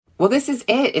Well, this is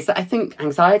it. Is that I think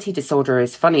anxiety disorder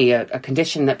is funny, a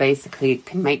condition that basically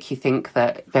can make you think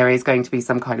that there is going to be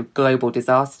some kind of global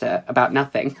disaster about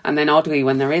nothing. And then oddly,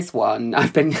 when there is one,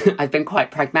 I've been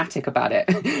quite pragmatic about it.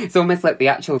 It's almost like the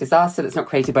actual disaster that's not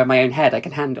created by my own head I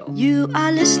can handle. You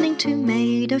are listening to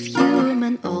Made of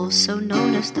Human, also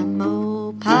known as the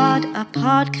Mopod, a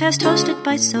podcast hosted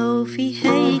by Sophie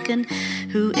Hagen,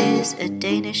 who is a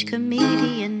Danish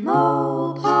comedian.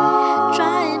 Mopod,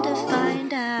 trying to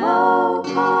find out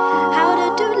how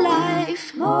to do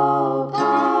life.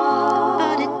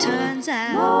 But it turns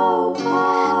out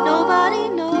nobody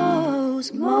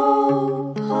knows.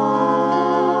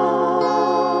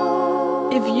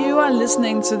 If you are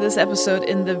listening to this episode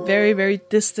in the very, very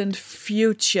distant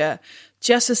future,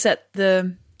 just to set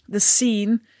the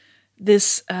scene,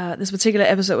 this particular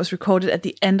episode was recorded at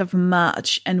the end of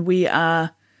March, and we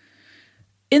are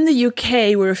in the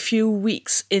UK. We're a few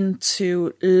weeks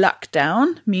into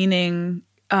lockdown, meaning,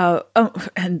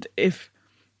 and if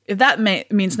that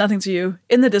means nothing to you,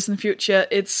 in the distant future,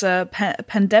 it's a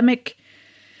pandemic.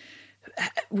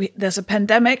 There's a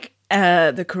pandemic.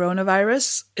 The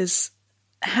coronavirus is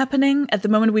happening at the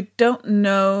moment. We don't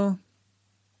know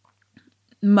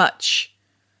much,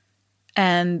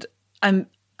 and I'm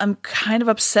kind of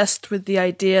obsessed with the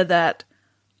idea that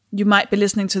you might be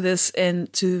listening to this in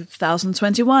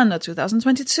 2021 or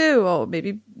 2022 or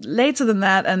maybe later than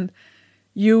that, and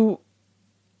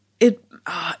it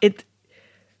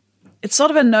sort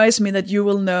of annoys me that you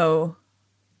will know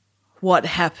what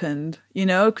happened,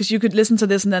 because you could listen to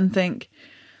this and then think,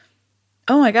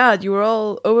 oh my God, you were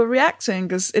all overreacting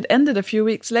because it ended a few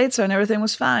weeks later and everything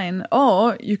was fine.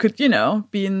 Or you could,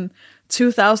 be in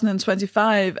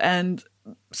 2025 and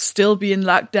still be in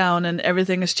lockdown and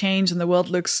everything has changed and the world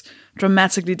looks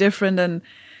dramatically different. And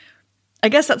I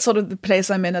guess that's sort of the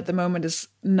place I'm in at the moment, is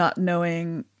not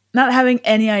having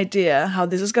any idea how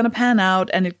this is going to pan out.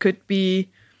 And it could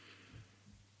be,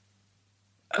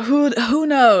 who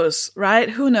knows, right?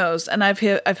 Who knows? And I've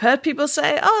heard people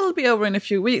say, oh, it'll be over in a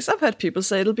few weeks. I've heard people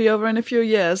say it'll be over in a few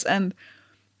years, and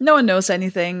no one knows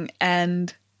anything.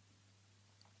 And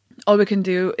all we can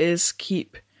do is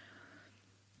keep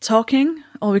talking.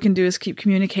 All we can do is keep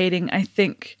communicating. I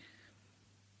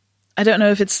don't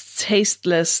know if it's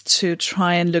tasteless to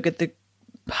try and look at the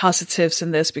positives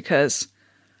in this, because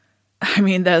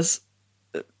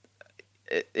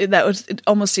it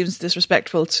almost seems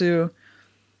disrespectful to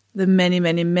the many,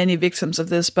 many, many victims of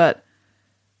this, but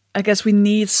I guess we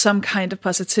need some kind of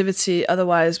positivity.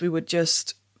 Otherwise we would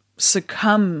just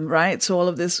succumb, right, to all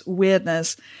of this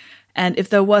weirdness. And if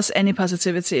there was any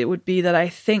positivity, it would be that I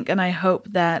think and I hope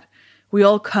that we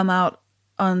all come out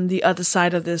on the other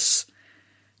side of this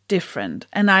different.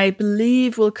 And I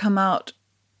believe we'll come out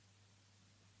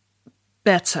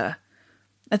better.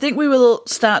 I think we will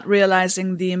start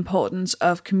realizing the importance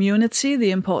of community,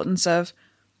 the importance of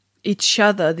each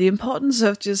other, the importance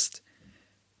of just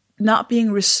not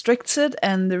being restricted,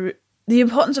 and the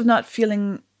importance of not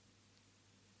feeling.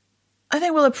 I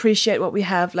think we'll appreciate what we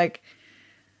have. Like,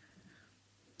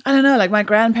 I don't know, like my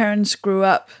grandparents grew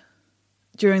up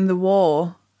during the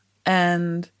war,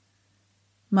 and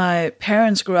my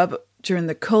parents grew up during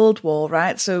the Cold War,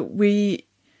 right? So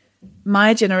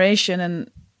my generation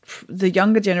and the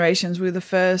younger generations, were the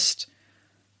first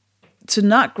to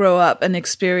not grow up and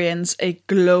experience a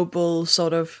global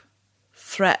sort of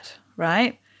threat,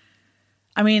 right?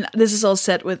 I mean, this is all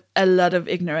said with a lot of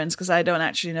ignorance, because I don't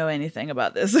actually know anything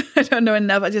about this. I don't know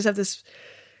enough. I just have this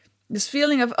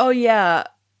feeling of, oh yeah,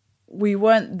 we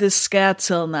weren't this scared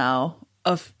till now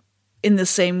in the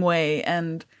same way.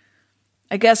 And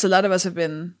I guess a lot of us have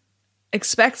been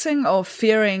expecting or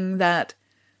fearing that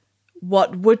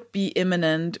what would be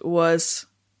imminent was,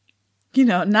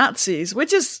 Nazis,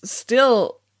 which is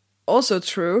still also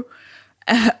true,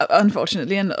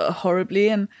 unfortunately and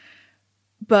horribly.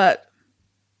 But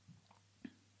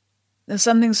there's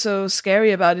something so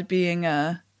scary about it being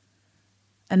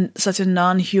such a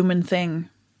non-human thing.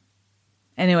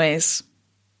 Anyways,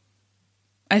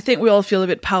 I think we all feel a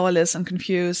bit powerless and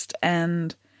confused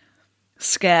and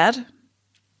scared.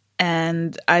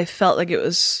 And I felt like it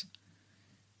was,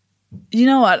 you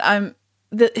know what,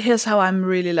 here's how I'm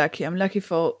really lucky. I'm lucky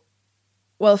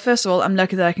first of all, I'm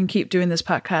lucky that I can keep doing this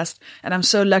podcast, and I'm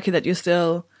so lucky that you're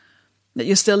still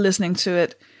listening to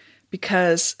it,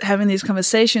 because having these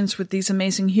conversations with these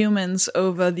amazing humans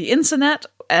over the internet,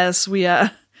 as we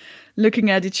are looking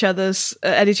at each other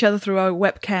through our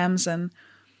webcams, and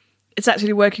it's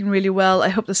actually working really well. I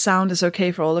hope the sound is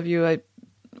okay for all of you.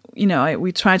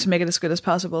 We try to make it as good as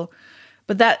possible.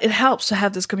 But that it helps to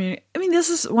have this community. I mean, this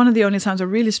is one of the only times I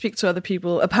really speak to other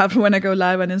people, apart from when I go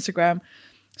live on Instagram.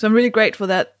 So I'm really grateful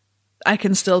that I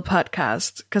can still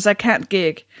podcast, because I can't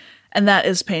gig. And that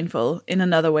is painful in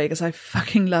another way, because I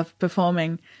fucking love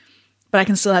performing. But I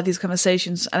can still have these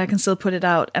conversations, and I can still put it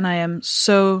out. And I am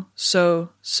so, so,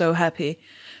 so happy.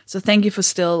 So thank you for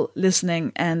still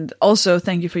listening. And also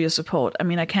thank you for your support. I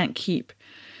mean, I can't keep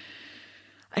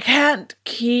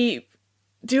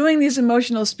doing these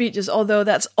emotional speeches, although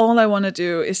that's all I want to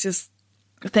do is just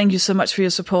thank you so much for your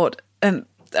support. And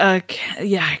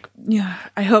yeah,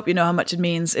 I hope you know how much it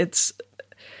means. It's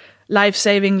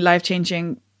life-saving,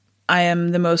 life-changing. I am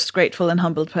the most grateful and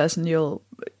humbled person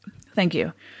thank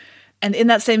you. And in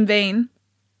that same vein,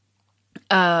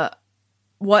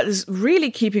 what is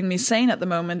really keeping me sane at the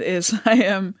moment is I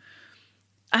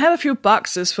have a few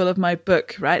boxes full of my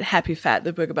book, right? Happy Fat,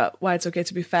 the book about why it's okay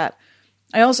to be fat.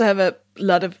 I also have a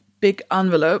lot of big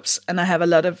envelopes, and I have a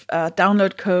lot of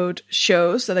download code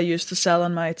shows that I used to sell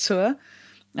on my tour,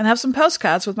 and I have some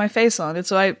postcards with my face on it.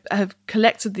 So I have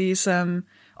collected these, all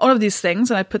of these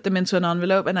things, and I put them into an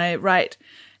envelope, and I write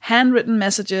handwritten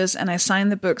messages, and I sign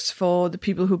the books for the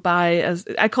people who buy.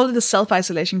 I call it a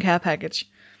self-isolation care package.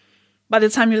 By the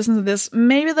time you listen to this,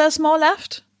 maybe there's more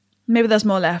left. Go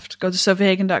to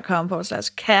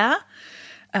sophiehagen.com/care.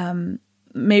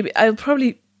 Maybe I'll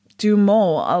probably do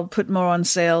more. I'll put more on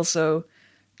sale, so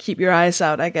keep your eyes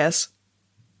out, I guess.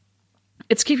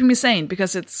 It's keeping me sane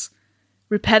because it's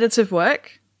repetitive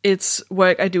work. It's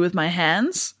work I do with my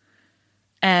hands.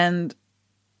 And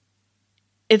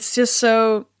it's just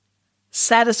so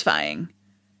satisfying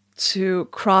to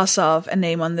cross off a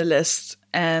name on the list.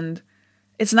 And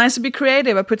it's nice to be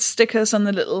creative. I put stickers on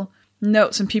the little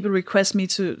notes, and people request me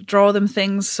to draw them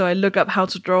things. So I look up how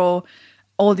to draw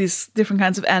all these different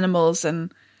kinds of animals.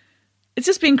 And it's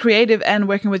just being creative and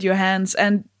working with your hands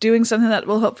and doing something that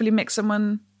will hopefully make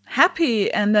someone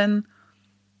happy. And then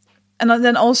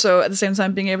also at the same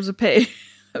time being able to pay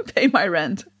my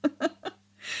rent.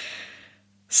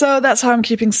 So that's how I'm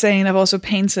keeping sane. I've also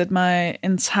painted my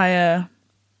entire,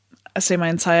 it's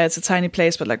a tiny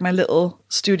place, but like my little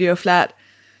studio flat.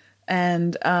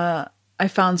 And I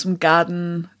found some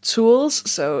garden tools.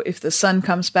 So if the sun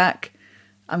comes back,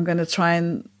 I'm going to try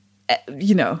and,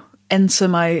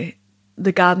 enter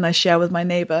the garden I share with my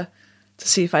neighbor to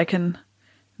see if I can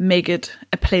make it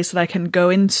a place that I can go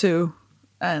into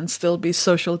and still be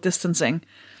social distancing.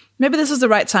 Maybe this is the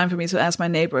right time for me to ask my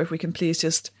neighbor if we can please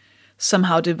just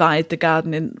somehow divide the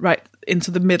garden right into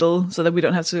the middle so that we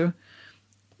don't have to.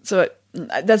 So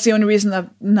that's the only reason I've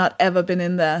not ever been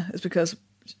in there, is because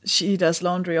she does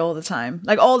laundry all the time.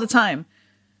 Like all the time.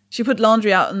 She put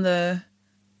laundry out to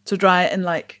dry in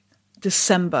like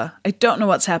December. I don't know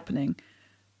what's happening.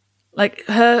 Like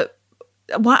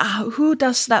who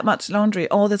does that much laundry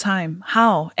all the time?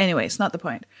 How? Anyway, it's not the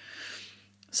point.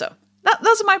 So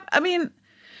those are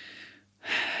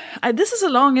this is a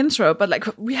long intro, but like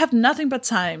we have nothing but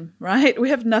time, right? We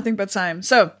have nothing but time.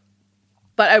 So,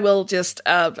 but I will just,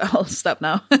 I'll stop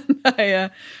now.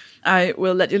 I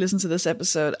will let you listen to this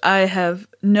episode. I have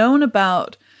known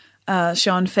about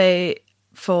Sean Fay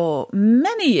for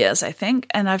many years, I think,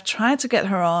 and I've tried to get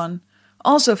her on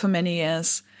also for many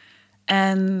years.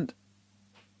 And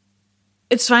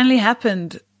it's finally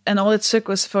happened. And all it took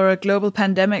was for a global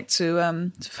pandemic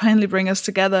to finally bring us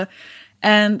together.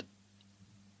 And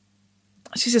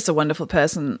she's just a wonderful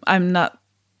person. I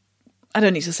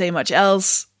don't need to say much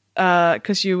else,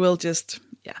 because you will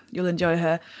you'll enjoy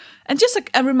her. And just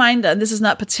a reminder, and this is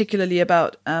not particularly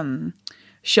about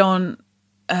Sean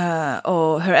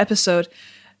or her episode,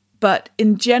 but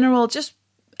in general, just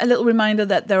a little reminder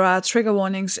that there are trigger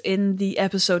warnings in the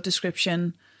episode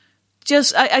description.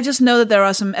 I just know that there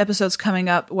are some episodes coming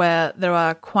up where there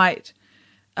are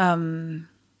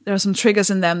there are some triggers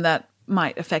in them that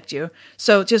might affect you.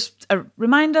 So just a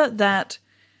reminder that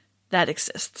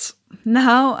exists.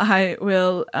 Now I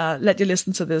will let you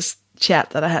listen to this chat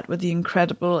that I had with the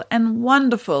incredible and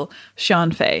wonderful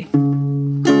Sean Fay.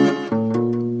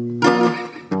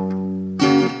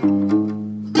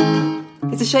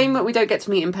 It's a shame that we don't get to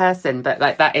meet in person, but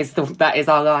like that is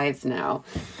our lives now.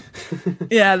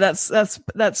 Yeah, that's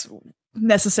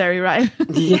necessary, right?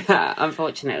 Yeah,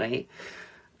 unfortunately.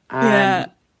 Yeah,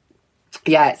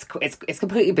 it's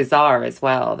completely bizarre as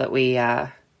well that we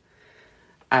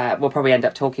we'll probably end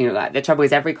up talking about that. The trouble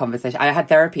is, every conversation. I had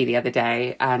therapy the other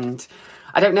day, and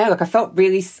I don't know, like I felt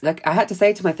really like I had to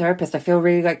say to my therapist, I feel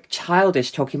really like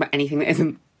childish talking about anything that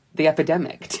isn't the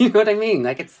epidemic. Do you know what I mean?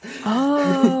 Like it's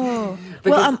well,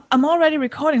 I'm already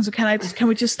recording, so can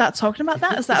we just start talking about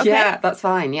that? Is that okay? Yeah, that's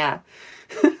fine. Yeah.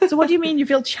 So what do you mean you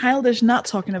feel childish not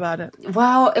talking about it?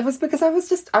 Well, it was because I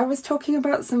was talking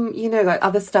about some, like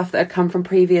other stuff that had come from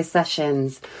previous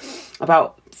sessions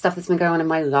about stuff that's been going on in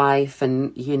my life,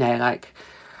 and like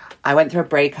I went through a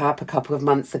breakup a couple of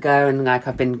months ago, and like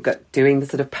I've been doing the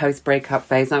sort of post-breakup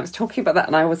phase, and I was talking about that,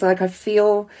 and I was like,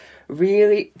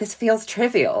 this feels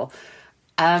trivial.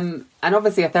 And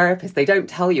obviously a therapist, they don't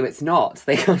tell you it's not.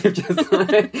 They kind of just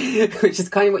like, which is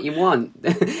kind of what you want.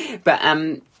 But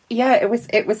yeah, it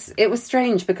was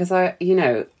strange because I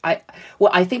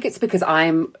think it's because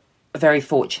I'm very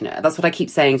fortunate. That's what I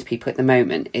keep saying to people at the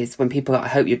moment, is when people are, I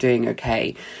hope you're doing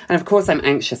okay. And of course I'm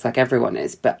anxious like everyone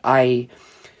is, but I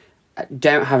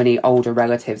don't have any older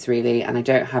relatives really, and I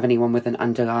don't have anyone with an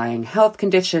underlying health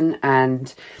condition,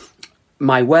 and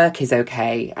my work is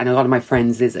okay, and a lot of my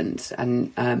friends isn't,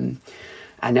 and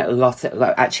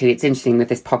actually it's interesting with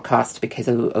this podcast because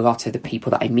a lot of the people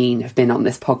that I mean have been on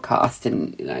this podcast,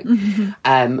 and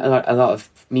a lot of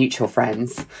mutual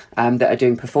friends that are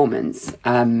doing performance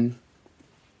are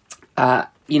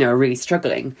really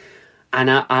struggling, and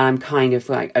I'm kind of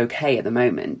like okay at the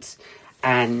moment.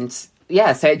 And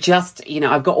yeah, so it just,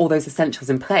 I've got all those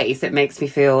essentials in place. It makes me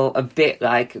feel a bit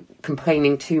like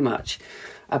complaining too much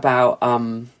about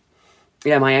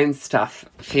my own stuff.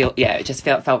 It just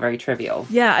felt very trivial.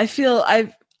 Yeah, I feel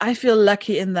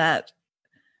lucky in that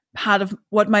part of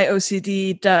what my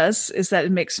OCD does is that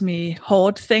it makes me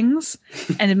hoard things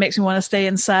and it makes me want to stay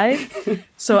inside.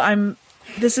 So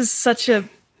this is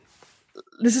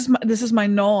my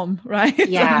norm, right?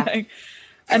 Yeah.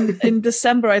 And in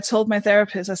December I told my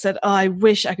therapist, I said, I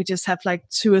wish I could just have like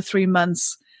 2 or 3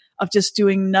 months of just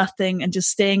doing nothing and just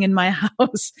staying in my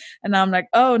house. And now I'm like,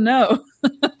 oh no.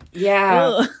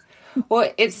 Yeah.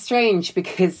 Well, it's strange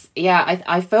because,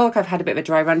 I feel like I've had a bit of a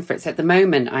dry run for it. So at the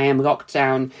moment I am locked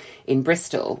down in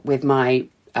Bristol with my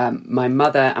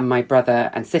mother and my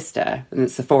brother and sister. And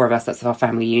it's the 4 of us, that's our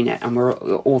family unit. And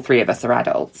all 3 of us are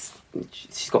adults.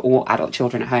 She's got all adult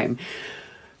children at home.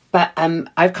 But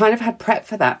I've kind of had prep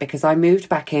for that because I moved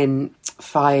back in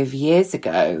 5 years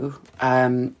ago,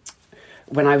 when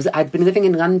I'd been living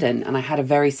in London, and I had a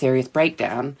very serious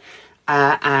breakdown,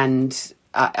 and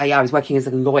I was working as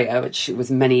a lawyer, which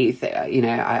was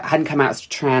I hadn't come out as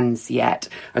trans yet.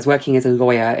 I was working as a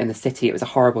lawyer in the city. It was a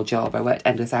horrible job. I worked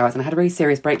endless hours, and I had a really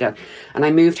serious breakdown. And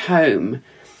I moved home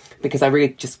because I really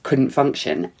just couldn't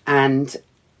function. And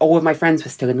all of my friends were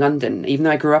still in London. Even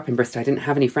though I grew up in Bristol, I didn't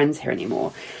have any friends here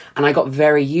anymore. And I got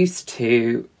very used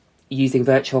to using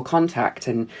virtual contact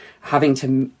and having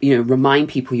to, remind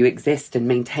people you exist and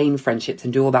maintain friendships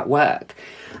and do all that work.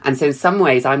 And so in some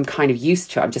ways I'm kind of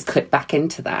used to it. I'm just clipped back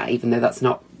into that, even though that's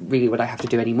not really what I have to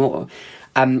do anymore.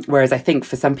 Whereas I think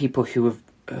for some people who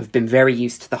have been very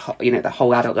used to the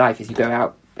whole adult life, as you go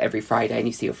out every Friday and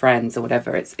you see your friends or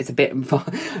whatever, it's a bit,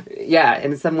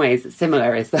 in some ways it's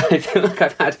similar, is that I feel like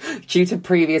I've had, due to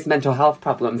previous mental health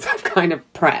problems, I've kind of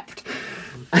prepped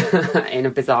in a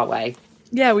bizarre way.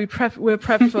 Yeah, we're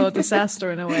prepped for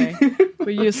disaster in a way.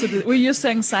 We're used to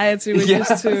anxiety. We're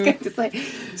used to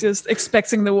just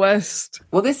expecting the worst.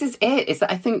 Well, this is it. Is that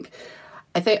I think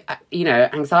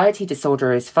anxiety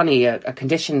disorder is funny, a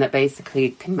condition that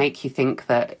basically can make you think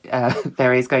that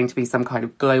there is going to be some kind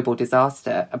of global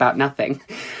disaster about nothing.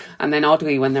 And then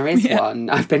oddly, when there is one,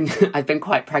 I've been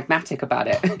quite pragmatic about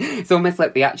it. It's almost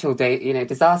like the actual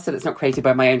disaster that's not created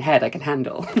by my own head I can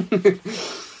handle.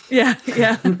 Yeah.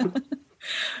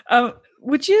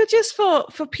 Would you, just for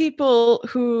people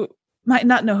who might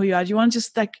not know who you are, do you want to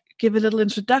just like give a little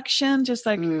introduction, just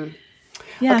like who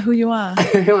you are?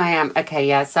 Who I am. Okay,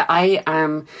 yeah. So I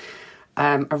am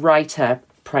a writer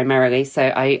primarily.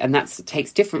 And that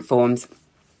takes different forms.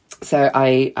 So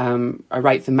I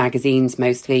write for magazines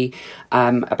mostly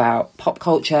about pop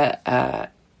culture,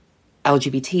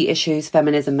 LGBT issues,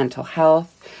 feminism, mental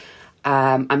health.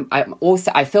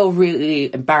 I feel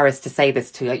really embarrassed to say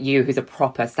this to you, who's a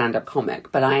proper stand-up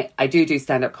comic, but I do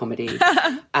stand-up comedy.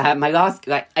 My last,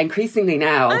 increasingly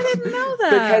now, I didn't know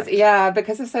that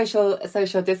because of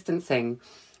social distancing,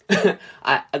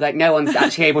 no one's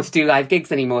actually able to do live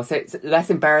gigs anymore, so it's less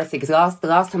embarrassing. Because the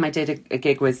last time I did a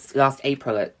gig was last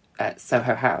April at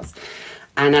Soho House.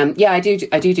 And I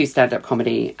do stand-up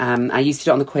comedy. I used to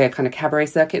do it on the queer kind of cabaret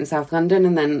circuit in South London,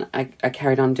 and then I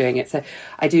carried on doing it. So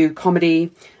I do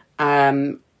comedy,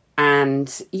 and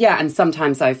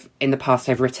sometimes in the past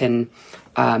I've written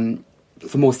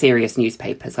for more serious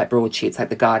newspapers like broadsheets like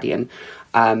The Guardian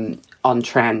on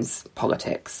trans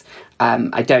politics.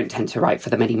 I don't tend to write for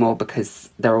them anymore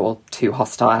because they're all too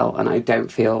hostile and I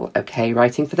don't feel okay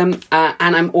writing for them.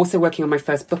 And I'm also working on my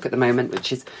first book at the moment,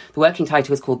 which is, the working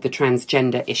title is called The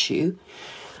Transgender Issue.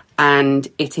 And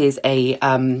it is a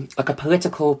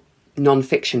political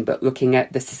non-fiction book looking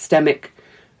at the systemic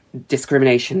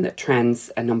discrimination that trans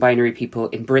and non-binary people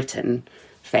in Britain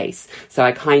face. So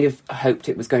I kind of hoped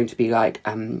it was going to be like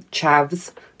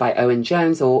Chavs by Owen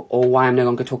Jones, or Why I'm No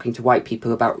Longer Talking to White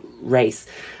People About Race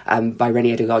by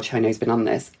Renée Delage, who I know has been on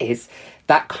this, is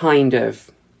that kind of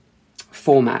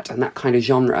format and that kind of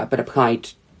genre, but applied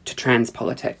to trans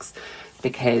politics.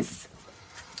 Because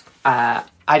I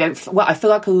feel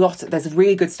like there's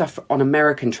really good stuff on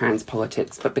American trans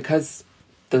politics, but because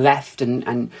the left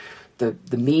and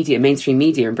the media, mainstream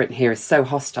media in Britain here is so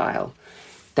hostile,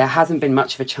 there hasn't been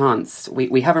much of a chance.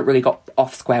 We haven't really got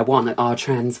off square one at Are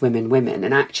Trans Women Women?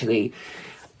 And actually,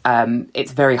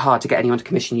 it's very hard to get anyone to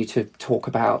commission you to talk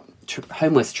about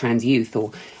homeless trans youth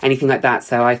or anything like that.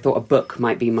 So I thought a book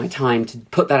might be my time to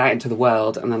put that out into the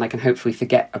world, and then I can hopefully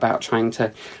forget about trying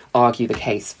to argue the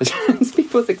case for trans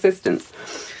people's existence.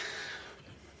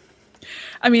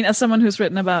 I mean, as someone who's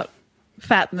written about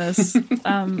fatness,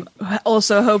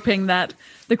 also hoping that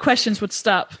the questions would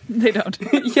stop. They don't.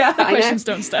 Yeah, the questions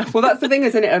don't stop. Well, that's the thing,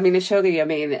 isn't it? I mean, surely,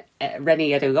 Renée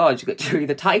Delage, literally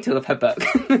the title of her book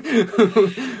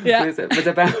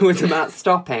was about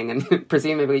stopping, and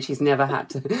presumably she's never had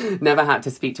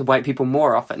to speak to white people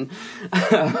more often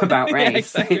about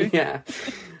race. Yeah, exactly. Yeah.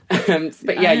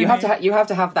 But yeah, you have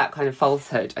to have that kind of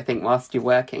falsehood, I think, whilst you're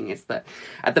working. Is that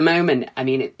at the moment, I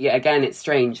mean, again, it's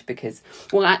strange because,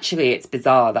 well, actually, it's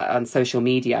bizarre that on social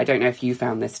media, I don't know if you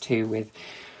found this too with,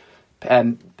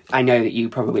 I know that you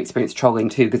probably experienced trolling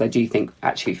too, because I do think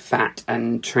actually fat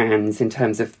and trans, in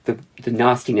terms of the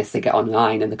nastiness they get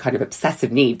online and the kind of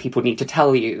obsessive need people need to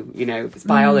tell you, it's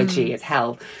biology, it's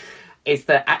hell. Is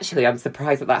that actually I'm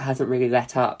surprised that hasn't really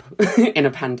let up in a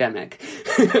pandemic.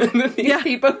 These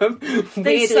people have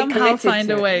they somehow find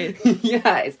a way.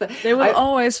 Yeah, they will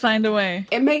always find a way.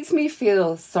 It makes me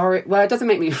feel sorry. Well, it doesn't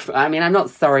make me. I mean, I'm not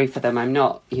sorry for them. I'm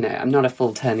not. I'm not a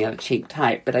full turn the other cheek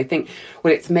type. But I think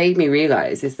what it's made me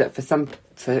realise is that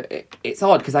it's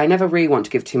odd because I never really want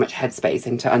to give too much headspace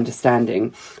into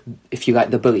understanding, if you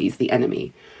like, the bullies, the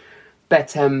enemy.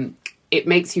 But it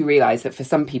makes you realise that for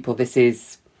some people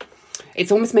it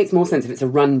almost makes more sense if it's a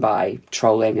run-by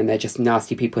trolling and they're just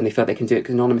nasty people and they feel they can do it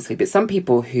anonymously. But some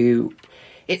people who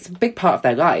it's a big part of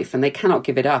their life and they cannot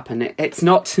give it up, and it's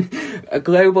not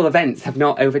global events have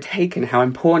not overtaken how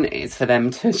important it is for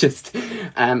them to just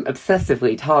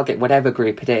obsessively target whatever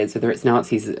group it is, whether it's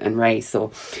Nazis and race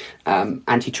or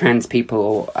anti-trans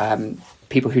people or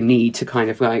people who need to kind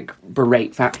of like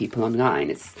berate fat people online.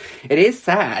 It is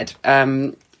sad.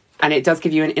 And it does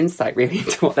give you an insight, really,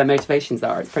 into what their motivations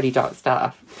are. It's pretty dark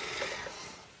stuff.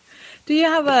 Do you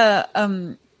have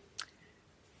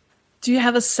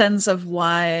a sense of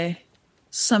why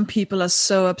some people are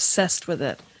so obsessed with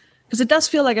it? Because it does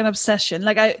feel like an obsession.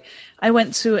 Like I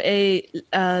went to a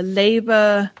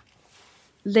Labour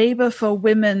for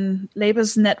Women,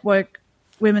 Labour's network,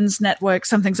 Women's Network,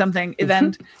 something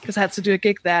event, because I had to do a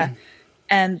gig there,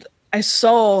 and I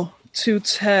saw two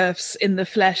TERFs in the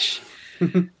flesh.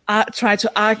 Try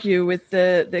to argue with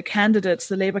the candidates,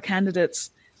 the Labour candidates.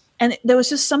 And there was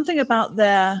just something about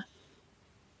their,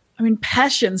 I mean,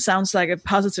 passion sounds like a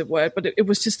positive word, but it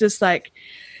was just this like,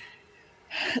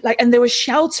 and they were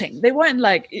shouting. They weren't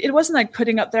like, it wasn't like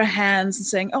putting up their hands and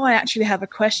saying, oh, I actually have a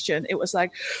question. It was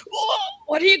like, oh,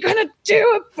 what are you going to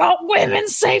do about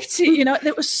women's safety?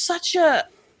 There was such a,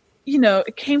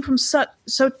 it came from so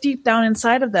deep down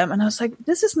inside of them. And I was like,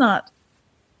 this is not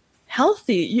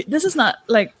healthy. This is not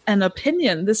like an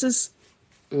opinion. This is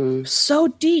so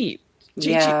deep.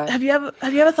 Have you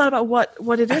ever thought about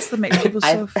what it is that makes people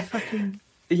so fucking?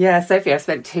 Yeah, Sophie, I've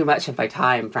spent too much of my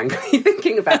time, frankly,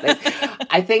 thinking about this.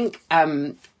 I think, I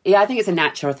think it's a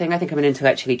natural thing. I think I'm an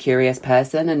intellectually curious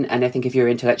person, and I think if you're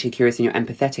intellectually curious and you're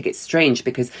empathetic, it's strange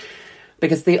because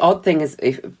the odd thing is,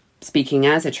 speaking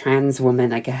as a trans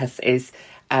woman, I guess, is.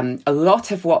 A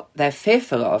lot of what they're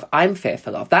fearful of, I'm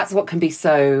fearful of. That's what can be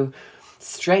so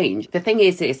strange. The thing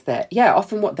is that,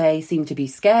 often what they seem to be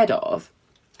scared of,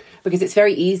 because it's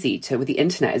very easy with the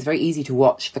internet, it's very easy to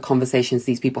watch the conversations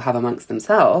these people have amongst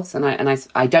themselves. And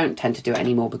I don't tend to do it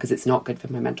anymore because it's not good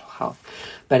for my mental health.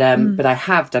 But I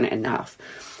have done it enough.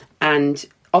 And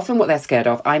often what they're scared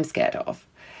of, I'm scared of.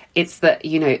 It's that,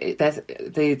 there's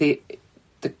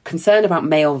the concern about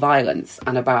male violence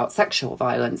and about sexual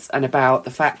violence and about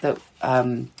the fact that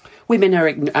women are,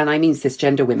 and I mean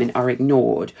cisgender women, are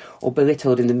ignored or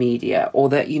belittled in the media, or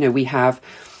that, we have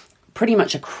pretty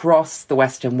much across the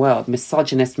Western world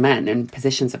misogynist men in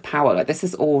positions of power. Like, this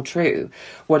is all true.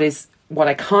 What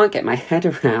I can't get my head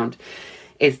around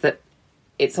is that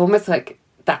it's almost like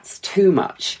that's too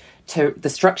much. The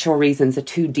structural reasons are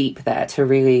too deep there to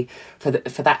really for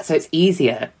that. So it's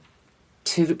easier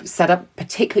to set up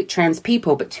particularly trans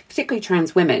people, but particularly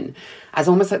trans women, as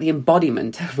almost like the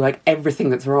embodiment of like everything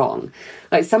that's wrong.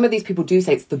 Like some of these people do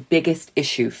say it's the biggest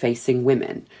issue facing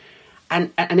women.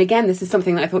 And again, this is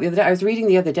something that I thought the other day. I was reading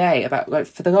the other day about, like,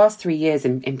 for the last 3 years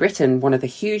in Britain, one of the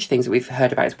huge things that we've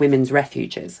heard about is women's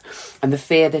refuges, and the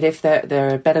fear that if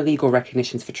there are better legal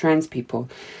recognitions for trans people,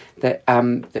 that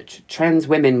trans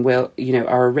women will,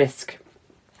 are a risk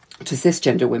to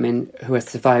cisgender women who are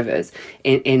survivors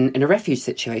in a refuge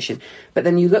situation. But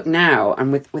then you look now,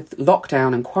 and with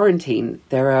lockdown and quarantine,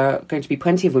 there are going to be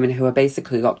plenty of women who are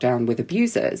basically locked down with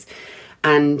abusers.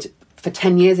 And for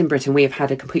 10 years in Britain, we have had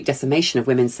a complete decimation of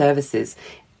women's services,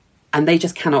 and they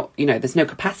just cannot, there's no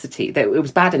capacity. It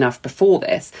was bad enough before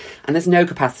this, and there's no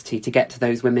capacity to get to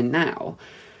those women now.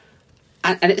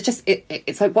 And it's just,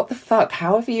 it's like, what the fuck?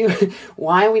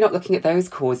 Why are we not looking at those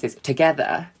causes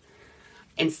together?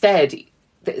 Instead,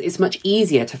 it's much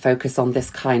easier to focus on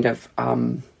this kind of,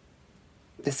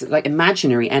 this like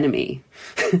imaginary enemy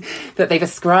that they've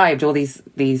ascribed all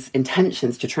these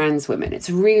intentions to trans women.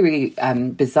 It's really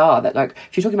bizarre that, like,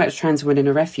 if you're talking about a trans woman in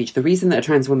a refuge, the reason that a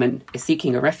trans woman is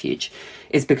seeking a refuge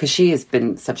is because she has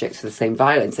been subject to the same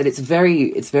violence. And it's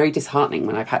very disheartening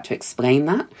when I've had to explain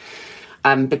that,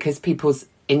 because people's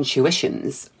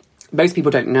intuitions, most people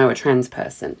don't know a trans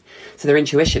person, so their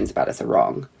intuitions about us are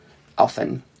wrong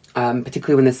often.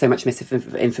 Particularly when there's so much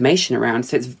misinformation around.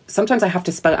 So sometimes I have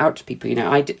to spell it out to people.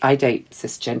 I date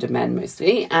cisgender men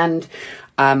mostly, and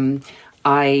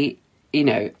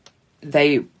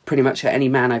they pretty much, any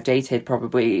man I've dated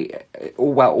probably,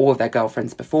 all of their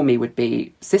girlfriends before me would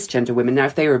be cisgender women. Now,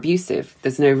 if they were abusive,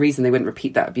 there's no reason they wouldn't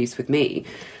repeat that abuse with me.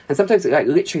 And sometimes, like,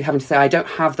 literally having to say, I don't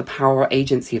have the power or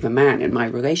agency of a man in my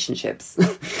relationships.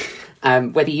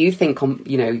 Whether you think,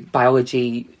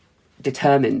 biology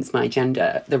determines my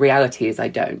gender, the reality is I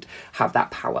don't have that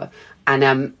power,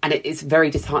 and it's very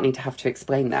disheartening to have to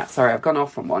explain that. Sorry, I've gone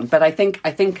off on one, but I think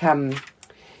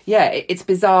it's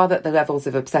bizarre that the levels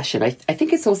of obsession. I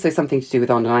think it's also something to do with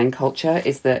online culture,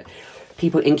 is that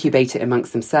people incubate it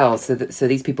amongst themselves, so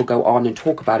these people go on and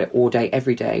talk about it all day,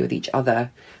 every day with each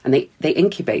other, and they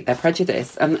incubate their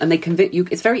prejudice, and they convince you.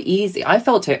 It's very easy. I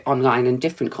felt it online in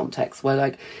different contexts where,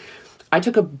 like, I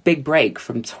took a big break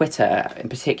from Twitter in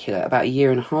particular about 1.5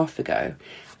 years ago,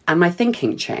 and my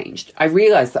thinking changed. I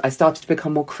realised that I started to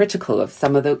become more critical of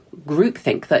some of the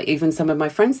groupthink that even some of my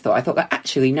friends thought. I thought that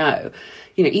actually, no,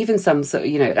 even some sort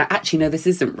of, actually, no, this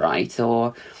isn't right,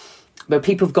 but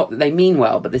people have got that they mean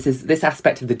well, but this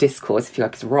aspect of the discourse, if you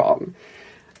like, is wrong.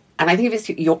 And I think if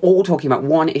you're all talking about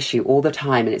one issue all the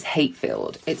time and it's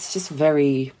hate-filled, it's just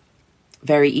very,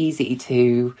 very easy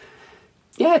to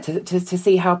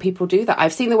see how people do that.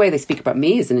 I've seen the way they speak about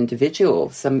me as an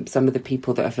individual, some of the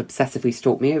people that have obsessively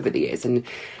stalked me over the years. And,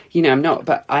 I'm not,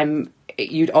 but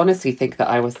you'd honestly think that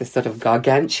I was this sort of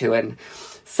gargantuan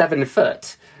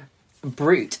 7-foot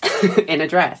brute in a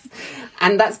dress.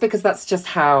 And that's because that's just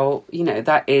how,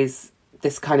 that is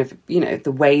this kind of,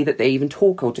 the way that they even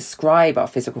talk or describe our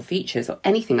physical features or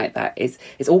anything like that is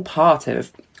all part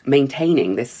of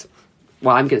maintaining this.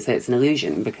 Well, I'm going to say it's an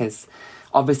illusion, because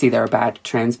obviously there are bad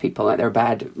trans people, like there are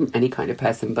bad any kind of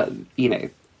person, but,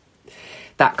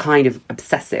 that kind of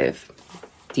obsessive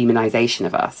demonization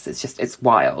of us, it's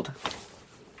wild.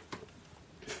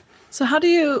 So how do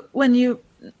you,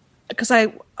 because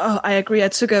I agree, I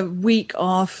took a week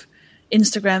off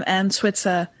Instagram and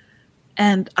Twitter,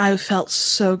 and I felt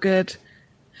so good.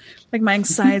 Like, my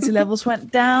anxiety levels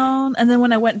went down, and then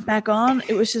when I went back on,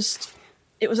 it was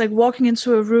like walking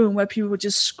into a room where people were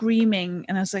just screaming,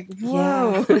 and I was like,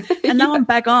 whoa. Yeah. And now I'm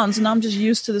back on, so now I'm just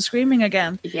used to the screaming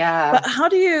again. Yeah. But how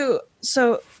do you,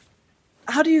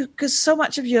 because so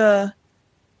much of your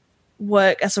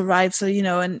work as a writer,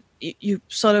 and you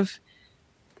sort of,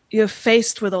 you're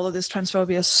faced with all of this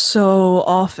transphobia so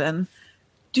often.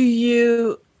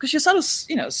 Because you're sort of,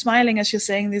 smiling as you're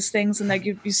saying these things, and like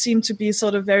you seem to be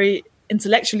sort of very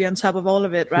intellectually on top of all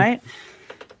of it, right?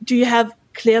 Do you have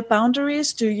clear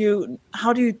boundaries?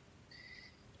 What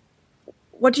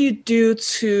do you do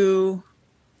to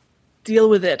deal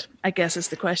with it, I guess, is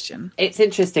the question. It's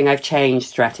interesting. I've changed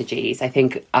strategies. I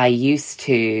think I used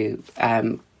to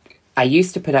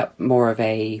put up more of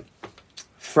a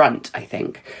front, I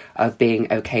think, of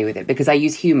being okay with it, because I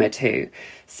use humor too.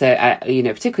 So,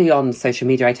 particularly on social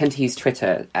media, I tend to use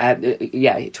Twitter.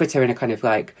 Twitter in a kind of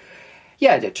like,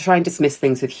 to try and dismiss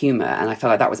things with humour, and I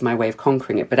felt like that was my way of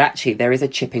conquering it. But actually, there is a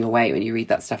chipping away when you read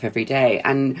that stuff every day.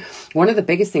 And one of the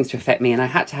biggest things to affect me, and I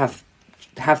had to have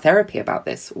therapy about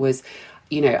this, was,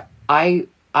 I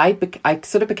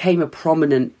sort of became a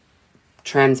prominent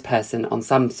trans person on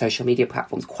some social media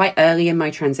platforms quite early in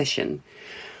my transition,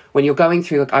 when you're going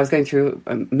through, like I was going through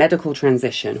a medical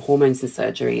transition, hormones and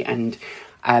surgery, and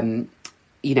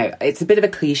you know, it's a bit of a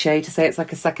cliche to say it's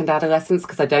like a second adolescence,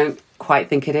 because I don't quite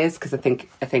think it is, because I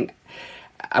think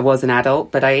I was an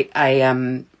adult, but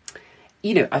I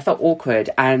you know, I felt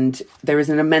awkward, and there is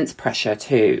an immense pressure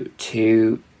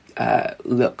to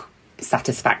look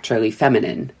satisfactorily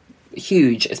feminine,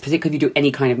 huge, particularly if you do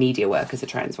any kind of media work as a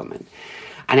trans woman.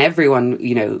 And everyone,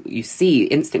 you know, you see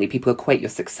instantly people equate your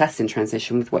success in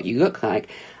transition with what you look like.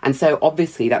 And so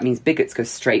obviously that means bigots go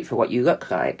straight for what you look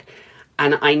like.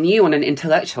 And I knew on an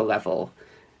intellectual level,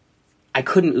 I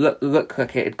couldn't look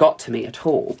like it had got to me at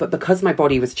all. But because my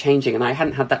body was changing and I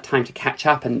hadn't had that time to catch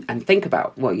up and think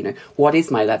about, well, you know, what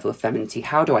is my level of femininity?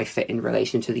 How do I fit in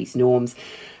relation to these norms?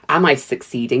 Am I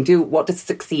succeeding? What does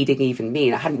succeeding even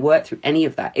mean? I hadn't worked through any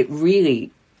of that. It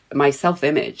really, my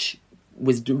self-image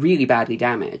was really badly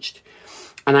damaged.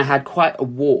 And I had quite a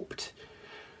warped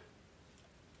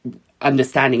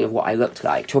understanding of what I looked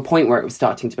like, to a point where it was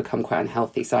starting to become quite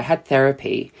unhealthy. So I had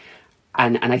therapy,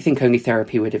 and I think only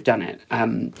therapy would have done it.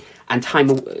 And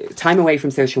time away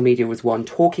from social media was one,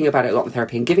 talking about it a lot in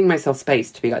therapy and giving myself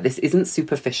space to be like, this isn't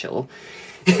superficial.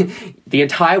 The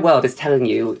entire world is telling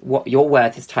you what your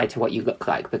worth is tied to what you look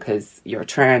like, because you're a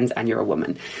trans and you're a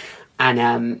woman.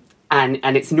 And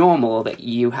it's normal that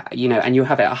you know, and you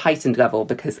have it at a heightened level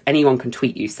because anyone can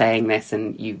tweet you saying this,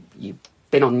 and you've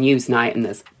been on Newsnight and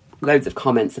there's loads of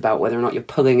comments about whether or not you're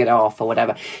pulling it off or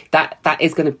whatever. That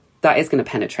is going to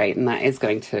penetrate, and that is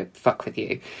going to fuck with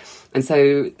you. And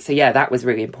so yeah, that was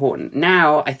really important.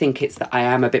 Now I think it's that I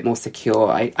am a bit more secure.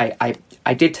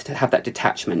 I did have that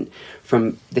detachment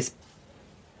from this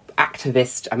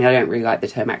activist. I mean, I don't really like the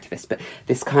term activist, but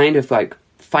this kind of like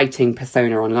fighting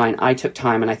persona online. I took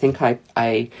time, and I think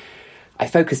I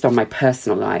focused on my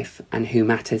personal life and who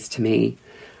matters to me,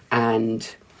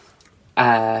 and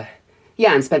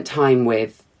and spent time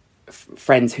with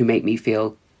friends who make me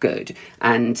feel good,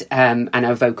 and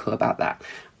are vocal about that.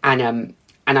 And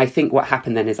I think what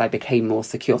happened then is I became more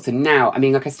secure. So now, I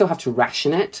mean, like, I still have to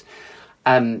ration it,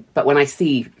 but when I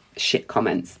see shit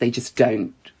comments, they just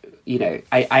don't, you know,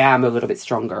 I am a little bit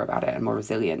stronger about it and more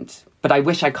resilient. But I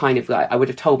wish I kind of, like, I would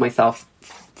have told myself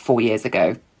 4 years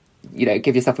ago, you know,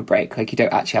 give yourself a break. Like, you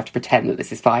don't actually have to pretend that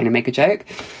this is fine and make a joke.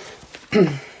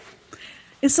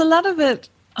 It's a lot of it.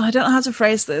 I don't know how to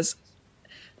phrase this,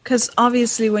 because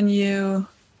obviously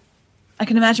I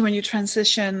can imagine when you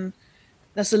transition,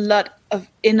 there's a lot of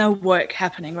inner work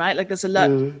happening, right? Like, there's a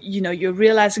lot, you know, you're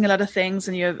realizing a lot of things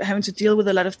and you're having to deal with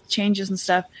a lot of changes and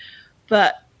stuff,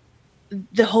 but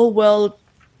the whole world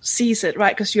sees it,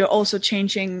 right? Because you're also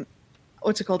changing,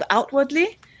 what's it called,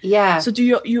 outwardly. Yeah. So do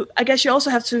you I guess you also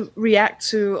have to react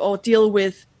to or deal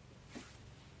with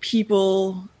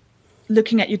people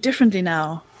looking at you differently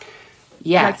now.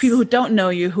 Yes. Like people who don't know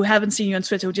you, who haven't seen you on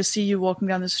Twitter, who just see you walking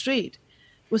down the street.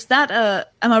 Was that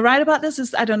am I right about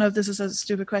this? I don't know if this is a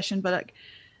stupid question, but like,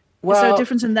 is there a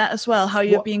difference in that as well? How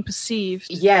you're being perceived,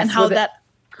 yes, and how that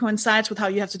coincides with how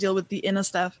you have to deal with the inner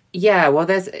stuff? Yeah, well,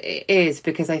 it is,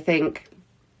 because I think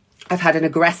I've had an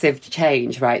aggressive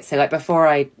change, right? So like before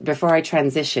I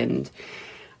transitioned,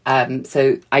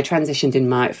 so I transitioned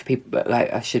in for people,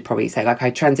 like I should probably say, like I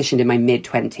transitioned in my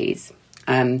mid-20s.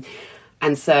 And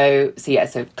so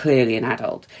clearly an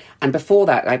adult. And before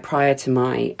that, like prior to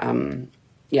my,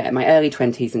 in my early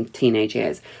 20s and teenage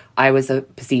years, I was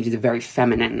perceived as a very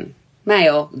feminine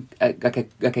male, like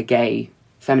a gay,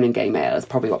 feminine gay male is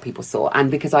probably what people saw.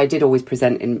 And because I did always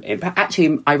present in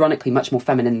actually, ironically, much more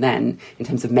feminine then in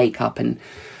terms of makeup and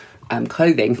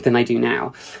clothing than I do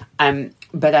now. So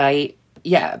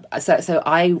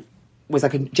I was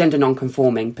like a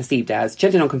perceived as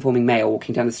gender non-conforming male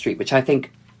walking down the street, which I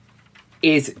think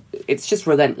it's just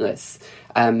relentless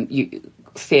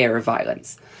fear of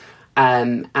violence,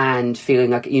 and feeling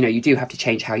like, you know, you do have to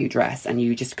change how you dress, and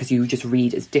because you just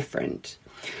read as different.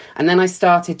 And then I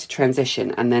started to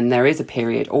transition, and then there is a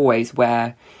period always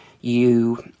where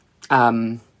you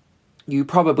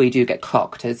probably do get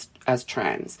clocked as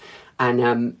trans,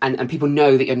 and people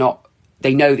know that you're not.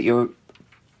 They know that you're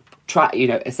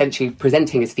essentially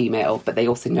presenting as female, but they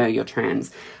also know you're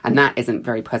trans, and that isn't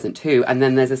very pleasant too. And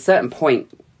then there's a certain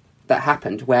point that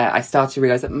happened where I started to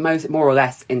realize that more or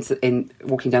less in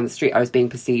walking down the street, I was being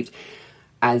perceived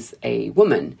as a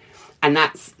woman, and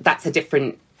that's a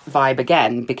different vibe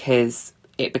again, because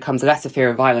it becomes less a fear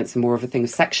of violence and more of a thing of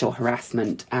sexual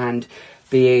harassment and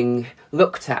being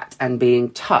looked at and being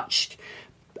touched.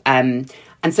 And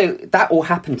so that all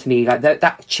happened to me, like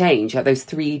that change, like those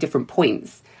three different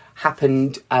points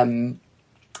happened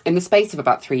in the space of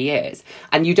about 3 years.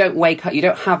 And you don't wake up,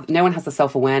 no one has the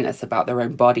self-awareness about their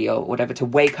own body or whatever to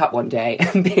wake up one day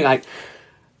and be like,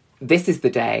 this is the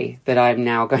day that I'm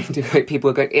now going to, like, people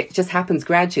are going, it just happens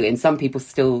gradually, and some people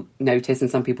still notice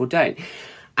and some people don't.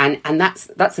 And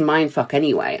that's a mind fuck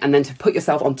anyway. And then to put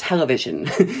yourself on television,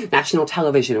 national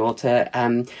television, or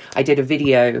to, I did a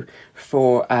video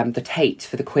for the Tate,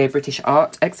 for the Queer British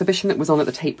Art exhibition that was on at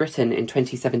the Tate Britain in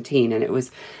 2017. And it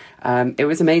was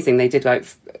amazing. They did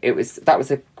that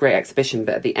was a great exhibition,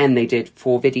 but at the end they did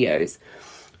 4 videos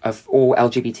of all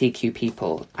LGBTQ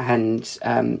people. And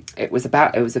it was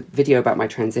a video about my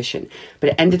transition, but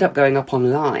it ended up going up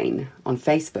online on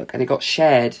Facebook, and it got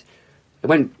shared. It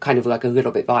went kind of like a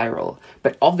little bit viral,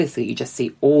 but obviously you just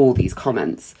see all these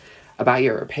comments about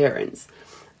your appearance,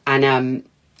 and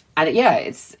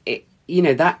yeah,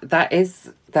 that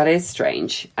is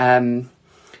strange,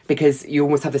 because you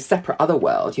almost have a separate other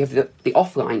world. You have the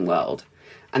offline world,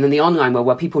 and then the online world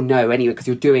where people know anyway because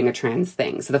you're doing a trans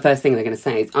thing. So the first thing they're going to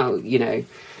say is, oh,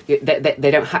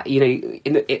 they don't have,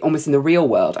 almost in the real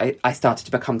world, I started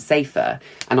to become safer,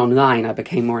 and online I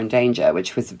became more in danger,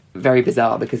 which was very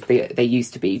bizarre because they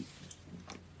used to be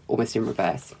almost in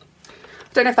reverse.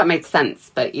 I don't know if that makes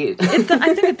sense, but I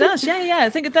think it does. Yeah, I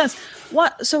think it does.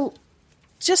 So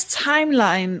just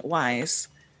timeline wise,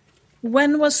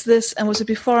 when was this, and was it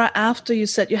before or after you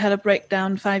said you had a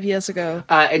breakdown 5 years ago?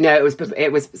 No,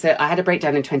 it was. So I had a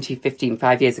breakdown in 2015,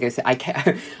 5 years ago. So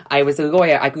I was a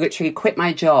lawyer. I literally quit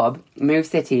my job, moved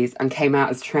cities, and came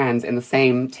out as trans in the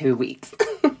same 2 weeks.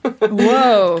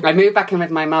 Whoa! I moved back in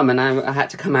with my mum, and I had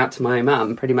to come out to my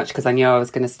mum pretty much because I knew I was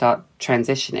going to start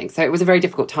transitioning. So it was a very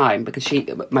difficult time because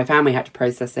my family had to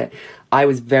process it. I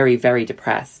was very, very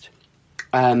depressed,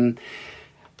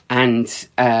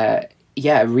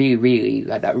 yeah, really, really,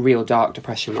 like that real dark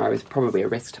depression where I was probably a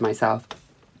risk to myself,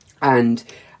 and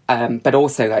but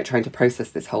also like trying to process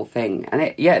this whole thing. And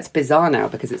it's bizarre now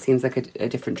because it seems like a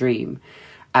different dream.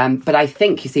 But I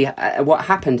think, you see, what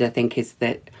happened, I think, is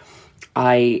that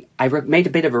I made a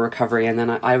bit of a recovery, and then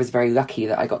I was very lucky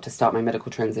that I got to start my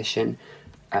medical transition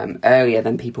earlier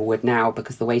than people would now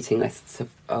because the waiting lists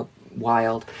are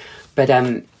wild. But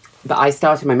I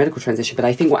started my medical transition. But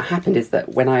I think what happened is that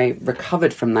when I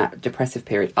recovered from that depressive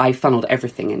period, I funneled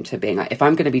everything into being like, if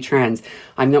I'm going to be trans,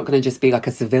 I'm not going to just be like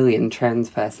a civilian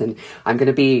trans person. I'm going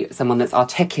to be someone that's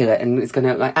articulate and is going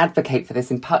to like advocate for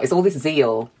this. It's all this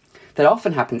zeal that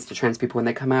often happens to trans people when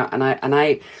they come out. And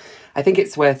I think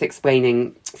it's worth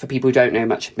explaining for people who don't know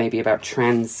much maybe about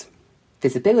trans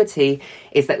visibility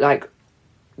is that like,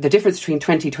 the difference between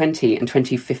 2020 and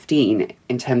 2015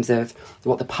 in terms of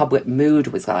what the public mood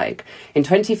was like. In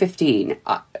 2015,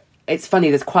 it's funny,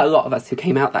 there's quite a lot of us who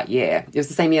came out that year. It was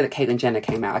the same year that Caitlyn Jenner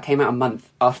came out. I came out a month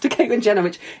after Caitlyn Jenner,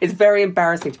 which is very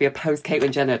embarrassing to be a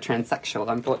post-Caitlyn Jenner transsexual,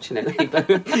 unfortunately. But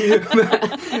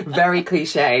very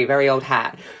cliche, very old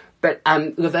hat. But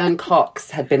Laverne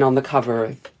Cox had been on the cover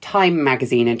of Time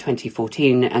magazine in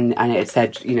 2014, and it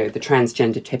said, the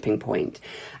transgender tipping point.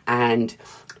 And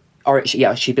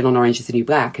she'd been on Orange is the New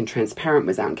Black, and Transparent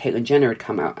was out, and Caitlyn Jenner had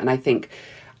come out. And I think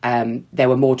there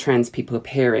were more trans people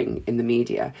appearing in the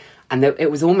media. And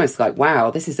it was almost like,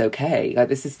 wow, this is okay. Like,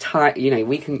 this is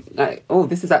we can, like, oh,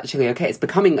 this is actually okay.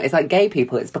 It's like gay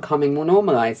people. It's becoming more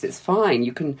normalised. It's fine.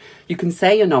 You can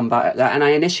say you're non-binary. And I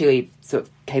initially sort of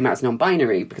came out as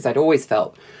non-binary because I'd always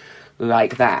felt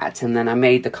like that. And then I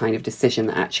made the kind of decision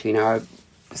that actually, I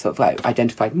sort of like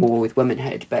identified more with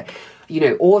womanhood. But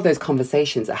all of those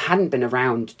conversations that hadn't been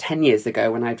around 10 years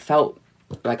ago when I'd felt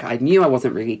like I knew I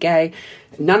wasn't really gay,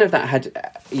 none of that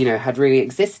had really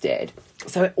existed.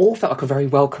 So it all felt like a very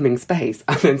welcoming space.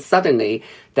 And then suddenly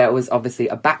there was obviously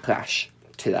a backlash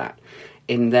to that.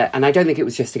 And I don't think it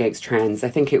was just against trans. I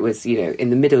think it was,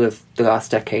 in the middle of the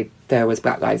last decade, there was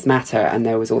Black Lives Matter and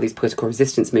there was all these political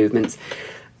resistance movements.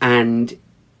 And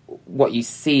what you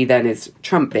see then is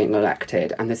Trump being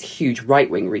elected and this huge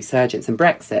right-wing resurgence and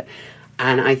Brexit.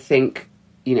 And I think,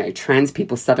 trans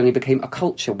people suddenly became a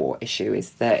culture war issue. Is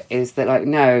that like,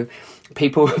 no,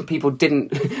 people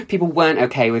weren't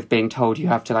okay with being told you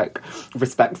have to like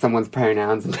respect someone's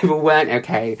pronouns, and people weren't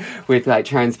okay with like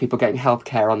trans people getting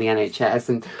healthcare on the NHS,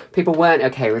 and people weren't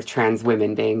okay with trans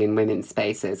women being in women's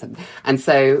spaces. And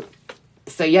so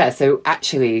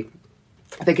actually,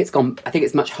 I think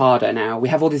it's much harder now. We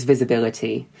have all this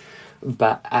visibility,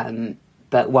 but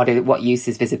what use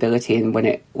is visibility, and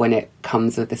when it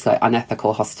comes with this like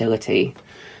unethical hostility,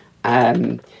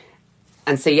 and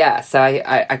so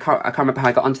I can't remember how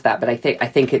I got onto that, but I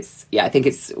think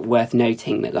it's worth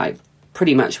noting that like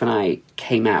pretty much when I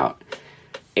came out,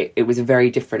 it was very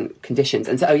different conditions.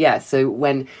 And so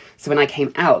when I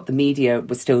came out, the media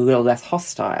was still a little less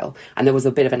hostile, and there was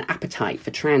a bit of an appetite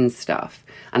for trans stuff.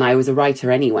 And I was a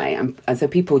writer anyway, and so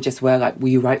people just were like, will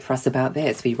you write for us about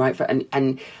this? Will you write for...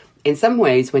 And in some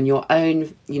ways, when your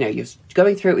own, you're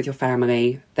going through it with your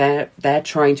family, they're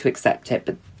trying to accept it,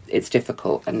 but it's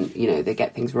difficult, and, they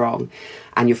get things wrong,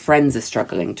 and your friends are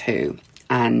struggling too.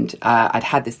 And I'd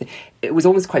had this... It was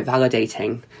almost quite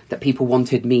validating that people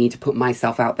wanted me to put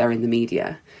myself out there in the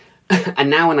media. And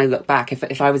now when I look back,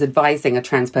 if I was advising a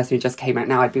trans person who just came out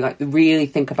now, I'd be like, really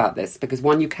think about this, because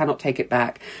 1, you cannot take it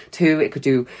back.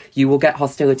 2, you will get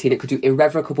hostility, and it could do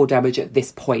irrevocable damage at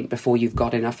this point before you've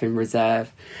got enough in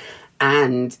reserve.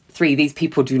 And 3, these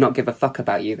people do not give a fuck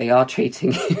about you. They are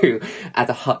treating you as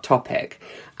a hot topic.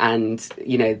 And,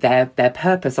 their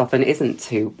purpose often isn't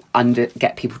to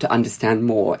get people to understand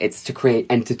more. It's to create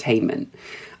entertainment.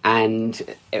 And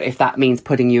if that means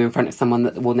putting you in front of someone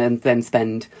that will then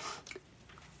spend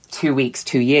 2 weeks,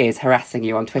 2 years harassing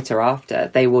you on Twitter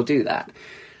after, they will do that.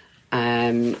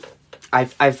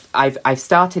 I've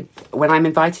started, when I'm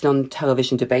invited on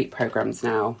television debate programs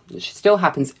now, which still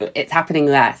happens, it's happening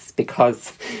less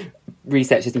because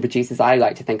researchers and producers, I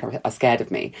like to think, are scared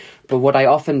of me. But what I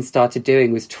often started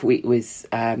doing was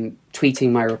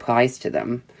tweeting my replies to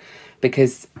them,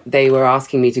 because they were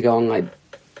asking me to go on like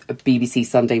a BBC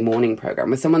Sunday morning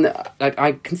programme with someone that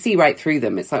I can see right through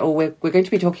them. It's like, oh, we're going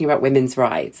to be talking about women's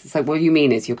rights. It's like, what you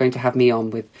mean is you're going to have me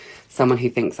on with someone who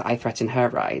thinks that I threaten her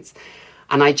rights.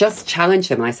 And I just challenge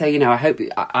them, and I say,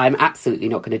 I'm absolutely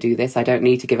not going to do this. I don't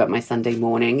need to give up my Sunday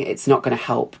morning. It's not going to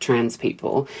help trans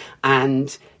people.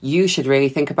 And you should really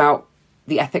think about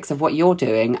the ethics of what you're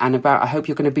doing, and I hope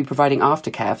you're going to be providing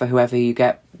aftercare for whoever you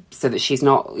get, so that she's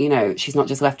not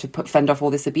just left to fend off all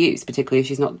this abuse, particularly if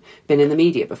she's not been in the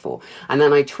media before. And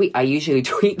then I usually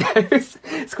tweet those,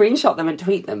 screenshot them and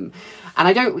tweet them. And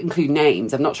I don't include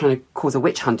names. I'm not trying to cause a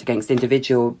witch hunt against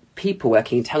individual people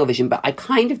working in television, but I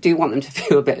kind of do want them to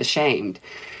feel a bit ashamed.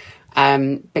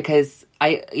 Because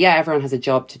everyone has a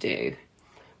job to do.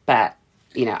 But,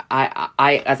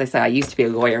 I as I say, I used to be a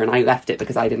lawyer, and I left it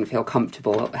because I didn't feel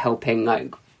comfortable helping,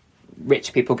 like,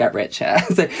 rich people get richer.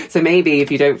 So maybe if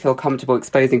you don't feel comfortable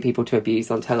exposing people to abuse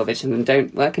on television, then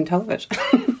don't work in television.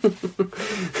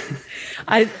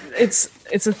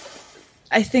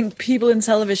 I think people in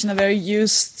television are very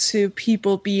used to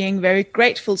people being very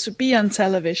grateful to be on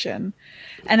television.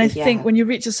 And I think when you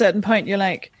reach a certain point, you're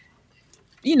like,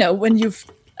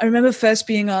 I remember first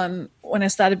when I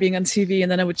started being on TV, and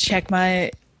then I would check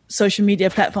my social media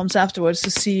platforms afterwards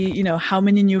to see, how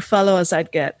many new followers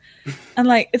I'd get. And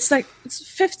it's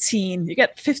 15. You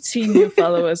get 15 new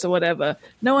followers or whatever.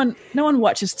 No one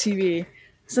watches TV.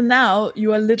 So now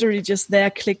you are literally just their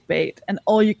clickbait, and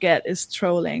all you get is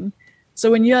trolling. So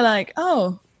when you're like,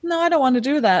 oh, no, I don't want to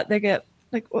do that, they get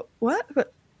like, what?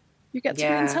 But you get to be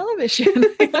on television.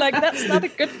 Like, that's not a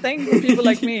good thing for people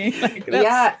like me.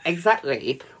 Yeah,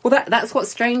 exactly. Well, that's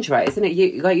what's strange, right? Isn't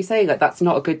it? Like you say, like, that's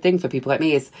not a good thing for people like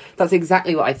me. That's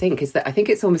exactly what I think. Is that I think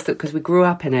it's almost because we grew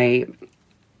up in a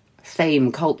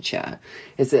fame culture.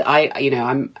 Is that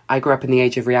I grew up in the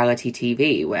age of reality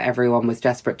TV, where everyone was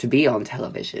desperate to be on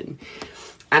television.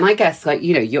 And I guess, like,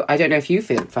 I don't know if you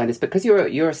find this, because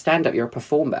you're a stand-up, you're a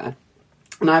performer,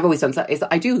 and I've always done that, is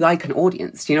I do like an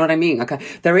audience. Do you know what I mean? Like,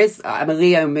 I'm a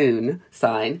Leo moon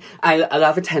sign. I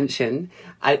love attention.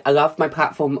 I love my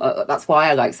platform. That's why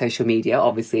I like social media,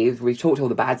 obviously. We've talked all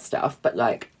the bad stuff, but,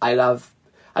 like, I love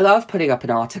putting up an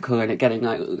article and it getting,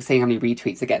 like, seeing how many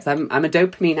retweets it gets. I'm a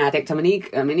dopamine addict. I'm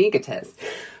an egotist.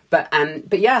 But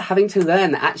having to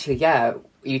learn that actually,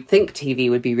 you'd think TV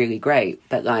would be really great,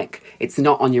 but, like, it's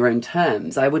not on your own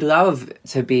terms. I would love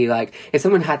to be, like, if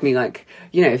someone had me, like,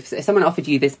 if someone offered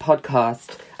you this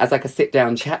podcast as, like, a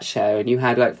sit-down chat show, and you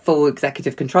had, like, full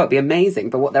executive control, it'd be amazing.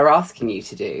 But what they're asking you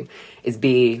to do is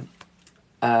be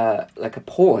like a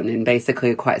pawn in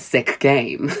basically quite a sick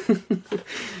game.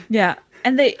 Yeah,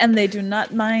 and they do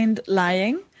not mind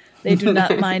lying. They do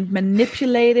not mind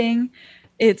manipulating.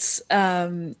 It's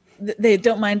they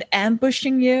don't mind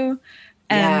ambushing you.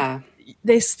 And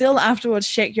they still afterwards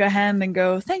shake your hand and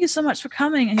go, thank you so much for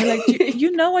coming. And you're like, you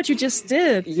know what you just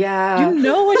did. Yeah. You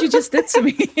know what you just did to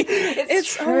me.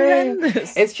 It's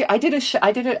horrendous. It's true. I did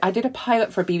a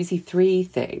pilot for a BBC Three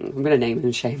thing. I'm going to name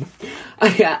and shame.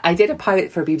 I did a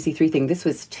pilot for a BBC Three thing. This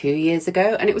was 2 years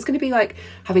ago. And it was going to be like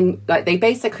having, like,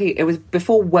 it was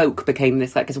before woke became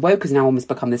this, like, because woke has now almost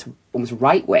become this almost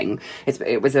right wing.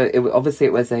 It was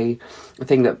a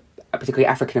thing that particularly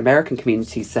African-American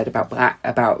communities said about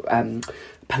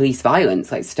police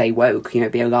violence, like, stay woke,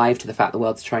 be alive to the fact the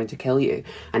world's trying to kill you.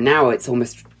 And now it's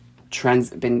almost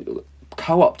been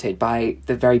co-opted by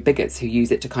the very bigots who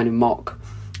use it to kind of mock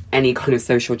any kind of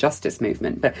social justice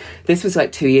movement. But this was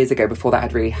like 2 years ago, before that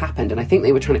had really happened, and I think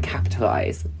they were trying to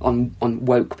capitalize on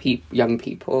woke young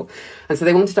people, and so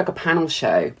they wanted like a panel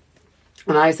show,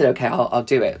 and I said, okay, I'll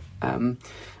do it.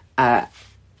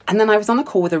 And then I was on a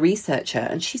call with a researcher,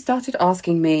 and she started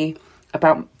asking me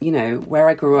about, you know, where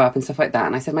I grew up and stuff like that.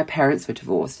 And I said my parents were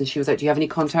divorced, and she was like, do you have any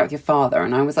contact with your father?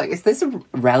 And I was like, is this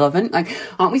relevant? Like,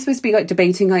 aren't we supposed to be like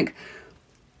debating like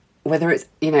whether it's,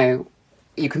 you know,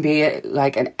 you can be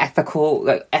like an ethical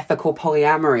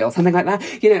polyamory or something like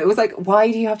that? You know, it was like,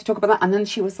 why do you have to talk about that? And then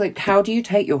she was like, how do you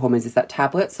take your hormones? Is that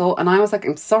tablets? Or, and I was like,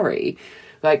 I'm sorry,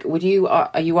 like, are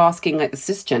you asking like the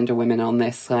cisgender women on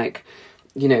this, like,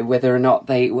 you know, whether or not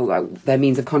they will, like, their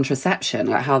means of contraception,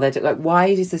 like how they're like, why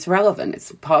is this relevant? It's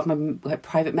part of my like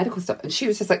private medical stuff. And she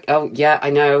was just like, oh yeah, I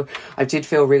know, I did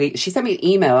feel really, she sent me an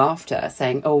email after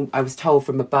saying, oh, I was told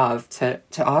from above to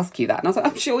ask you that. And I was like,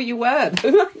 I'm sure you were.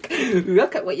 Like,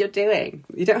 look at what you're doing.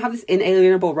 You don't have this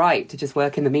inalienable right to just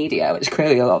work in the media, which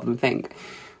clearly a lot of them think.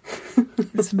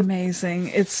 It's amazing.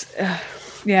 It's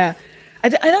yeah, I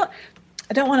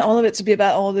don't want all of it to be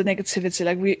about all the negativity.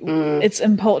 Like it's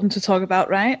important to talk about,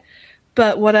 right?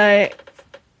 But what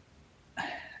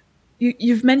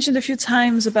you've mentioned a few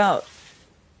times about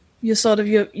you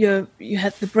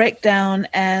had the breakdown,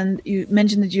 and you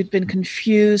mentioned that you'd been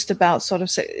confused about sort of,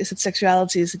 is it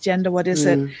sexuality, is it gender, what is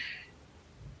it?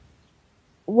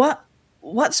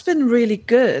 What's been really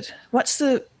good? What's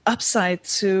the upside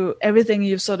to everything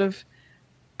you've sort of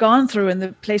gone through and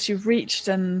the place you've reached?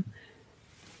 And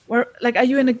where, like, are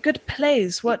you in a good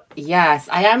place? Yes,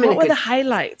 I am. What were the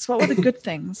highlights? What were the good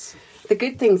things? The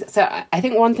good things. So I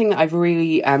think one thing that I've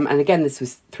really, and again, this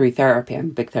was through therapy, I'm a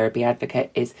big therapy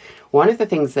advocate, is one of the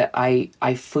things that I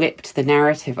flipped the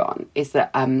narrative on is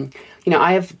that, you know,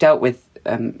 I have dealt with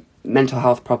mental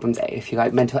health problems, if you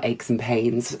like, mental aches and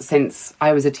pains since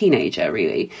I was a teenager,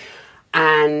 really.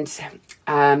 And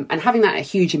having that a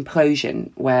huge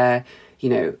implosion where, you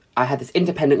know, I had this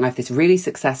independent life, this really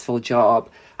successful job.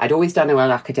 I'd always done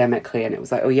well academically, and it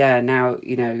was like, oh yeah, now,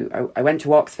 you know, I went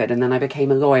to Oxford and then I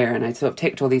became a lawyer and I sort of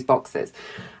ticked all these boxes.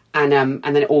 And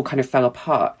then it all kind of fell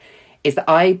apart. Is that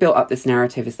I built up this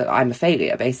narrative is that I'm a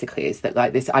failure, basically, is that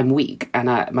like this, I'm weak, and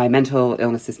my mental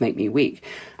illnesses make me weak.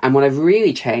 And what I've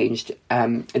really changed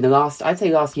in the last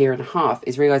year and a half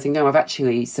is realising, no, I've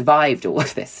actually survived all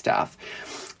of this stuff.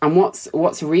 And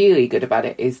what's really good about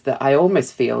it is that I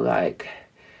almost feel like,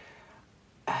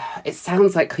 it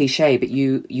sounds like cliche, but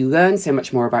you learn so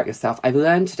much more about yourself. I've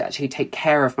learned to actually take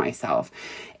care of myself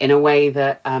in a way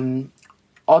that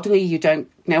oddly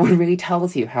no one really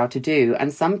tells you how to do.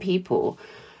 And some people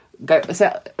go,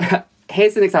 so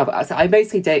here's an example. So I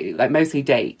mostly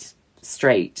date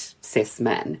straight cis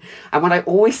men, and what I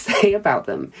always say about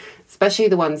them, especially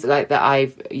the ones like that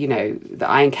I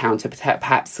encounter,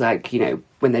 perhaps like, you know,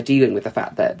 when they're dealing with the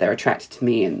fact that they're attracted to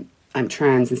me and I'm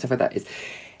trans and stuff like that, is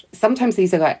sometimes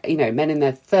these are like, you know, men in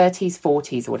their 30s,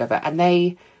 40s or whatever, and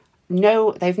they've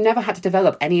never had to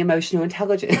develop any emotional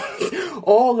intelligence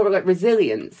or like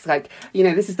resilience. Like, you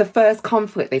know, this is the first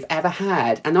conflict they've ever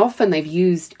had. And often they've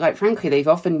used, like, frankly, they've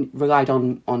often relied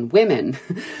on women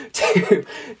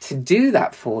to do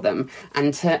that for them,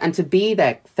 and to be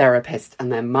their therapist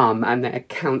and their mum and their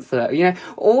counsellor, you know,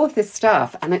 all of this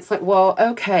stuff. And it's like, well,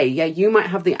 okay, yeah, you might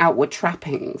have the outward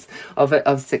trappings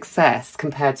of success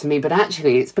compared to me, but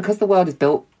actually it's because the world is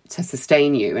built to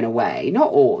sustain you in a way. Not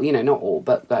all,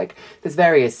 but like there's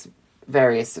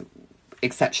various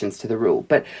exceptions to the rule.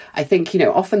 But I think, you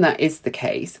know, often that is the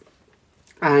case.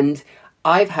 And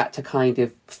I've had to kind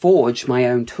of forge my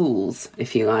own tools,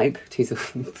 if you like, to use a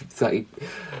slightly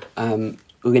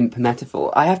limp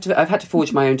metaphor. I've had to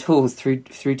forge my own tools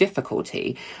through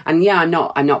difficulty. And yeah, I'm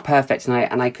not perfect,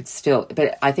 and I could still,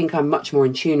 but I think I'm much more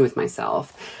in tune with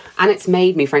myself. And it's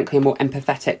made me, frankly, a more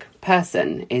empathetic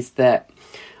person, is that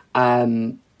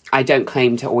I don't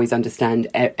claim to always understand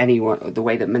anyone, the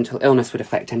way that mental illness would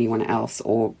affect anyone else,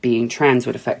 or being trans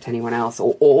would affect anyone else,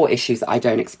 or issues that I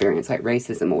don't experience, like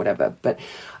racism or whatever. But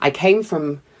I come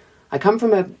from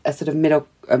a sort of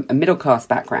middle class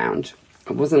background.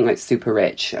 I wasn't like super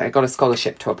rich. I got a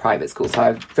scholarship to a private school, so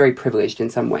I'm very privileged in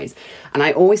some ways. And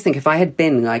I always think if I had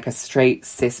been like a straight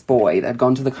cis boy that had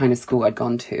gone to the kind of school I'd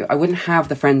gone to, I wouldn't have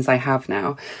the friends I have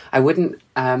now. I wouldn't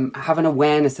have an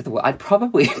awareness of the world. I'd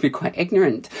probably be quite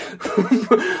ignorant.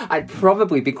 I'd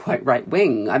probably be quite right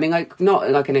wing. I mean, like not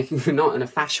in a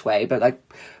fash way, but like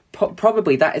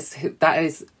probably that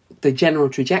is the general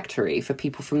trajectory for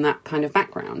people from that kind of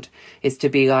background, is to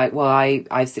be like, well,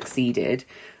 I've succeeded,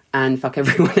 and fuck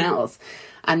everyone else.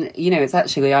 And, you know, it's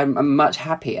actually, I'm much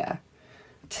happier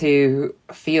to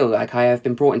feel like I have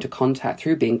been brought into contact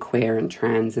through being queer and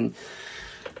trans. And,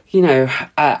 you know,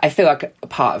 I feel like a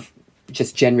part of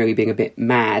just generally being a bit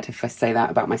mad, if I say that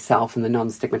about myself in the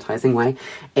non-stigmatizing way,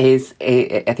 is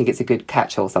I think it's a good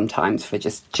catch-all sometimes for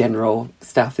just general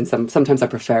stuff, and sometimes I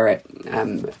prefer it.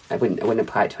 I wouldn't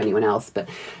apply it to anyone else, but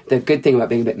the good thing about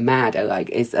being a bit mad,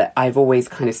 is that I've always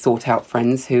kind of sought out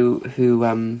friends who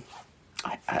it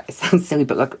sounds silly,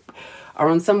 but like are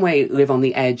on some way live on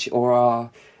the edge, or are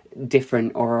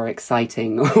different, or are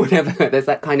exciting, or whatever. There's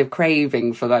that kind of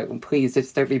craving for like, well, please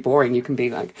just don't be boring. You can be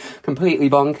like completely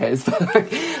bonkers.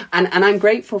 and I'm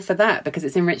grateful for that because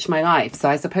it's enriched my life. So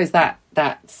I suppose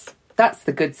that's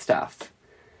the good stuff.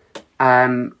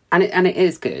 And it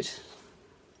is good.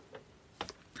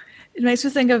 It makes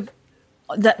me think of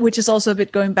that, which is also a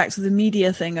bit going back to the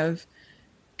media thing of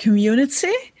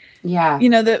community. Yeah. You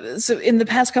know, so in the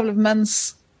past couple of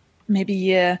months,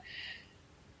 maybe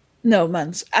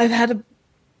months, I've had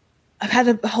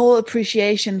a whole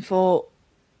appreciation for,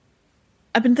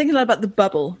 I've been thinking a lot about the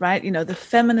bubble, right? You know, the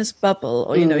feminist bubble,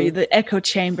 or, you know, the echo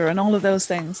chamber and all of those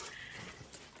things.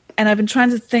 And I've been trying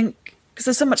to think, because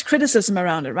there's so much criticism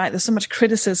around it, right? There's so much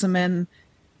criticism in,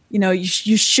 you know,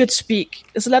 you should speak.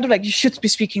 There's a lot of like, you should be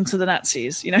speaking to the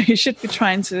Nazis. You know, you should be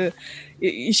trying to,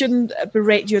 you shouldn't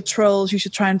berate your trolls. You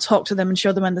should try and talk to them and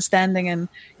show them understanding. And,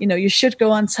 you know, you should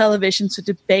go on television to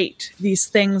debate these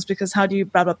things, because how do you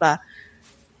blah, blah, blah.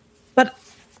 But,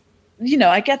 you know,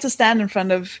 I get to stand in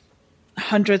front of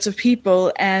hundreds of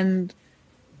people and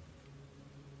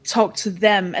talk to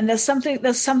them. And there's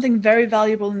something very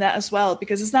valuable in that as well,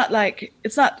 because it's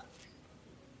not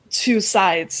two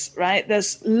sides, right?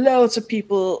 There's loads of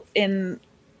people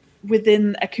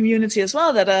within a community as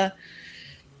well that are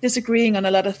disagreeing on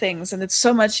a lot of things, and it's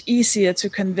so much easier to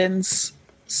convince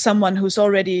someone who's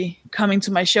already coming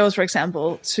to my shows, for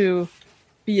example, to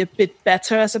be a bit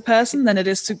better as a person than it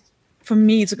is for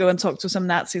me to go and talk to some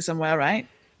Nazi somewhere, right?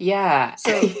 Yeah.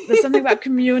 So there's something about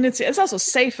community. It's also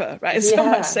safer, right? It's so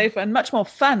much safer and much more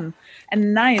fun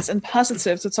and nice and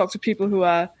positive to talk to people who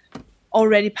are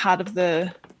already part of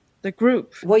the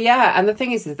group. Well, yeah, and the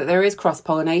thing is that there is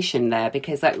cross-pollination there,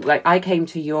 because like I came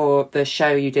to the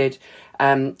show you did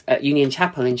at Union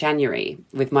Chapel in January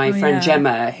with my friend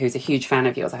Gemma, who's a huge fan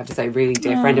of yours. I have to say, really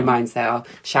dear friend of mine. So I'll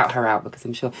shout her out because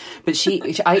I'm sure. But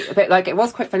but it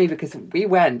was quite funny because we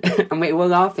went and we were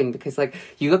laughing because like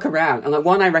you look around and like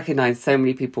I recognise so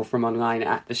many people from online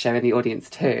at the show in the audience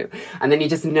too, and then you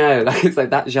just know like it's like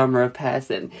that genre of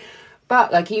person.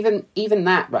 But like even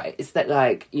that, right, is that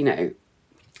like, you know,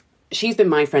 she's been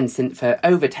my friend for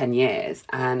over 10 years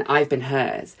and I've been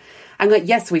hers. And like,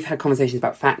 yes, we've had conversations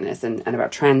about fatness and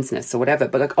about transness or whatever,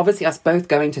 but like obviously us both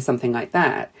going to something like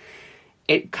that,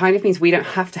 it kind of means we don't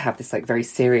have to have this like very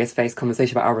serious face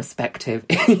conversation about our respective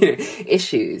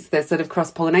issues. There's sort of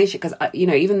cross-pollination because, you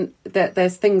know, even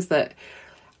there's things that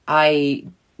I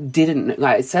didn't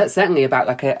like, certainly about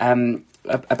like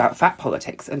about fat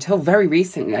politics until very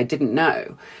recently I didn't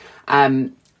know.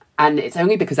 And it's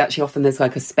only because actually often there's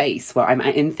like a space where I'm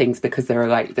in things because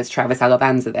there's Travis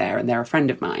Alabanza there and they're a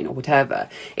friend of mine or whatever.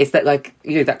 It's that like,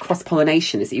 you know, that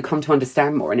cross-pollination is that you come to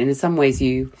understand more. And in some ways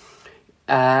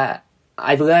I've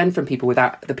learned from people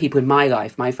without the people in my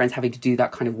life, my friends having to do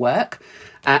that kind of work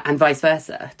and vice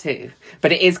versa too.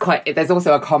 But it is there's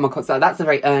also a comical side. That's the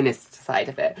very earnest side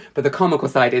of it. But the comical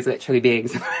side is literally being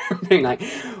like,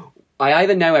 I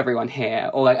either know everyone here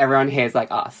or like everyone here is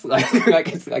like us. Like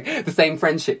it's like the same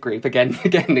friendship group again. You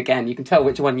can tell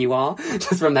which one you are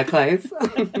just from their clothes.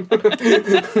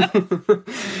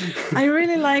 I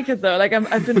really like it though. Like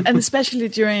I've been, and especially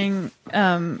during,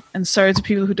 and sorry to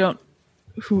people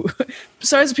who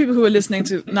are listening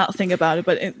to not think about it,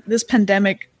 but in this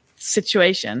pandemic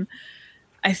situation,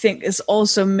 I think is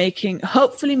also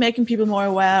hopefully making people more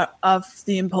aware of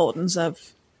the importance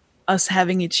of us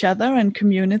having each other and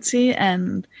community,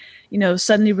 and, you know,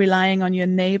 suddenly relying on your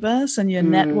neighbors and your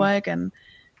network. And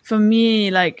for me,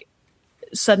 like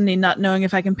suddenly not knowing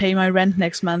if I can pay my rent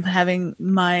next month, having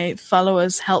my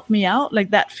followers help me out,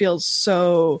 like that feels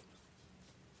so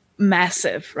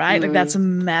massive, right? Like that's a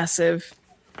massive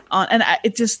and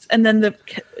then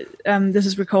this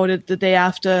is recorded the day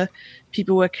after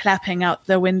people were clapping out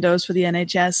their windows for the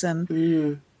NHS,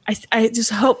 and I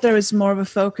just hope there is more of a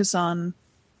focus on,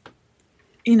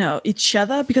 you know, each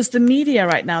other, because the media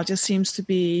right now just seems to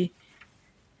be,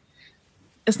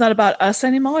 it's not about us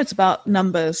anymore. It's about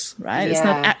numbers, right? Yeah. It's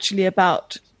not actually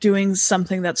about doing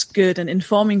something that's good and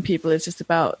informing people. It's just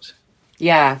about,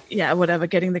 whatever,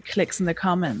 getting the clicks and the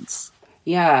comments.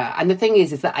 Yeah. And the thing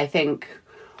is that I think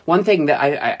one thing that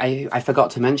I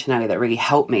forgot to mention earlier that really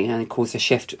helped me and caused a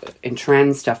shift in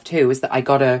trans stuff too is that I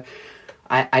got a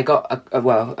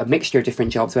mixture of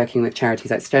different jobs working with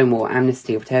charities like Stonewall,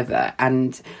 Amnesty, or whatever.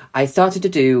 And I started to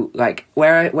do like,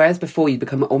 whereas before you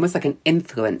become almost like an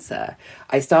influencer,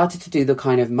 I started to do the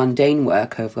kind of mundane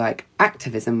work of like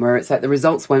activism where it's like the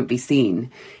results won't be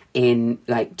seen in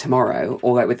like tomorrow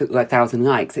or like with like 1,000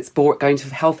 likes. It's going to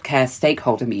healthcare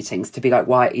stakeholder meetings to be like,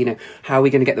 why, how are we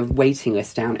going to get the waiting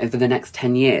list down over the next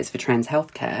 10 years for trans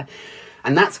healthcare?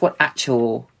 And that's what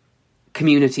actual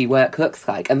community work looks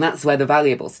like. And that's where the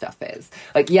valuable stuff is.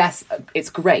 Like, yes, it's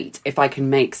great if I can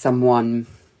make someone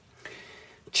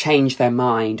change their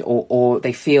mind or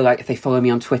they feel like if they follow me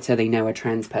on Twitter they know a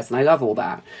trans person. I love all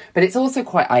that, but it's also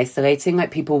quite isolating.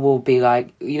 Like, people will be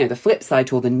like, the flip side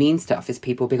to all the mean stuff is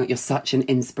people being like, you're such an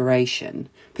inspiration,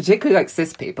 particularly like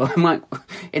cis people. I'm like,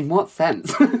 in what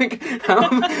sense? Like, how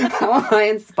am I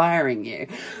inspiring you?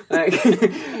 Like,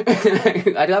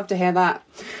 I'd love to hear that.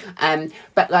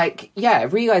 But like, yeah,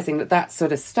 realizing that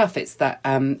sort of stuff, it's that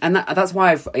and that's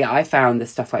why I found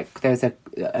this stuff. Like, there's a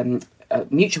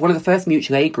one of the first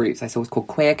mutual aid groups I saw was called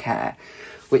Queer Care,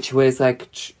 which was like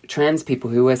trans people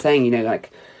who were saying,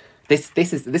 like, this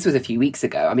was a few weeks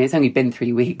ago. I mean, it's only been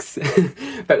 3 weeks,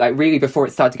 but like really before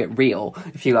it started to get real,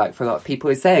 if you like, for a lot of people,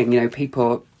 is saying,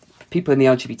 people in the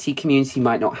LGBT community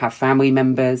might not have family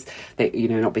members, they,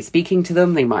 not be speaking to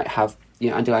them. They might have,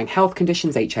 underlying health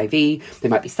conditions, HIV. They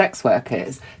might be sex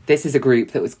workers. This is a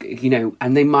group that was,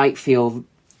 and they might feel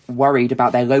worried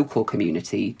about their local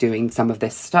community doing some of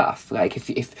this stuff. Like,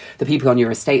 if the people on your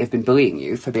estate have been bullying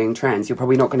you for being trans, you're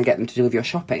probably not going to get them to deliver your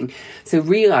shopping. So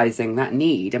realizing that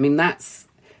need, I mean, that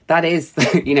is,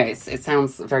 it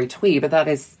sounds very twee, but that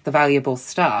is the valuable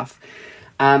stuff.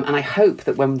 And I hope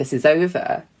that when this is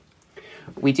over,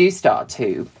 we do start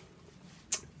to,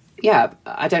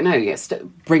 I don't know,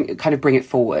 bring it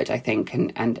forward, I think,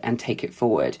 and take it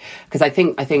forward. Because I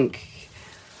think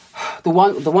the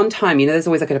one time, there's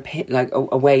always like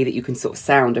a way that you can sort of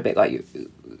sound a bit like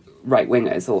right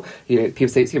wingers, or people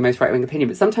say it's your most right wing opinion.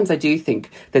 But sometimes I do think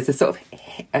there's a sort of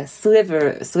a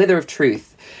slither of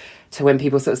truth to when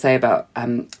people sort of say about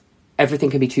everything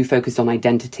can be too focused on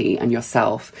identity and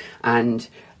yourself, and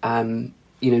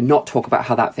not talk about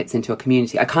how that fits into a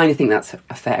community. I kind of think that's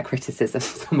a fair criticism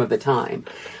some of the time,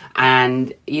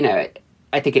 and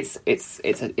I think it's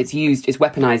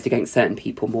weaponized against certain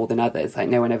people more than others. Like,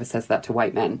 no one ever says that to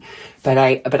white men, but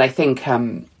I think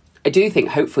I do think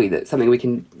hopefully that something we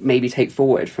can maybe take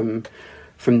forward from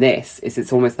this is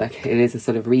it's almost like it is a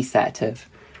sort of reset of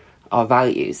our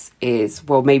values. Is,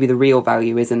 well, maybe the real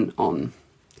value isn't on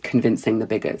convincing the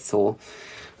bigots or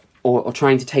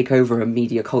trying to take over a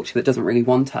media culture that doesn't really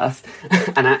want us,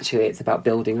 and actually it's about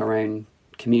building our own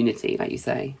community, like you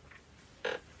say.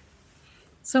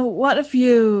 So what have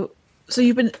you... So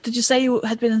did you say you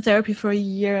had been in therapy for 1.5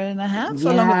 years?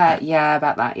 Yeah,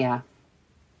 about that, yeah.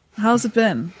 How's it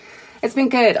been? It's been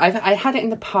good. I had it in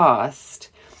the past,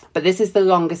 but this is the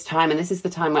longest time, and this is the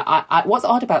time where what's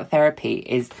odd about therapy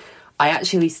is I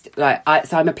actually, so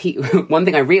I'm one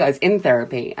thing I realised in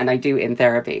therapy, and I do in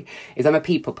therapy, is I'm a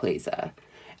people pleaser.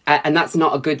 And that's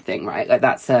not a good thing, right? Like,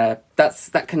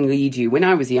 that can lead you. When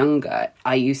I was younger,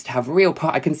 I used to have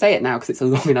I can say it now because it's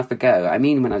long enough ago. I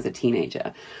mean, when I was a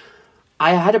teenager,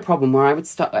 I had a problem where I would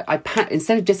start,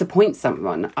 instead of disappoint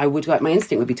someone, I would, my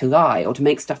instinct would be to lie or to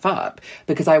make stuff up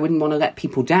because I wouldn't want to let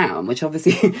people down, which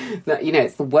obviously,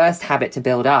 it's the worst habit to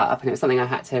build up. And it was something I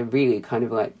had to really kind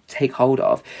of take hold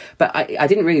of. But I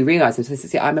didn't really realise until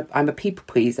this. I'm a people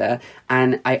pleaser,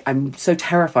 and I'm so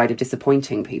terrified of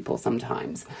disappointing people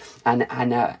sometimes. And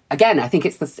again, I think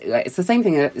it's the same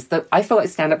thing. I feel like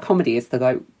stand-up comedy is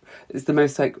the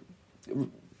most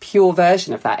pure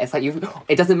version of that. It's like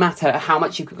it doesn't matter how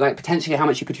much you could potentially how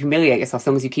much you could humiliate yourself as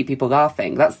long as you keep people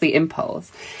laughing. That's the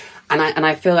impulse, and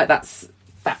I feel like that's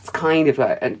kind of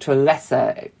to a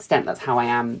lesser extent that's how I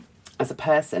am as a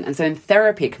person. And so in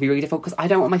therapy it can be really difficult because I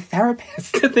don't want my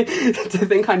therapist to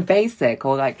think I'm basic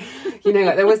or there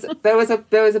was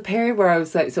a period where I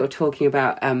was sort of talking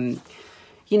about how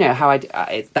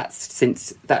that's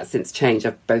since changed.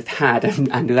 I've both had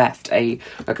and left a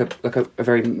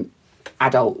very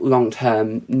adult,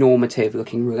 long-term,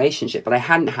 normative-looking relationship, but I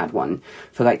hadn't had one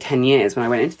for 10 years when I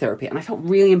went into therapy, and I felt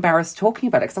really embarrassed talking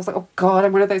about it because I was like, oh God,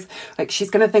 I'm one of those,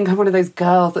 she's going to think I'm one of those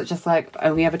girls that just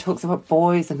only ever talks about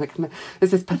boys, and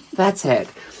this is pathetic.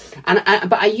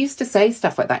 But I used to say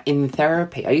stuff like that in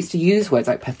therapy. I used to use words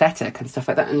like pathetic and stuff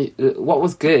like that, and what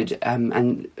was good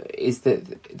and is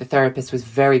that the therapist was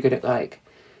very good at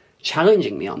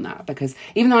challenging me on that, because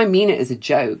even though I mean it as a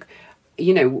joke,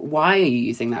 you know, why are you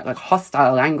using that like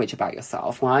hostile language about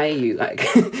yourself? Why are you like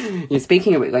you're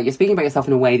speaking about yourself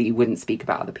in a way that you wouldn't speak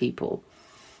about other people?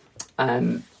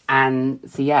 And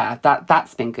so yeah,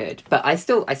 that's been good. But I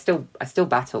still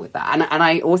battle with that. And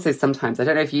I also sometimes I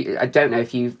don't know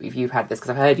if you've had this, because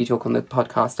I've heard you talk on the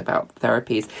podcast about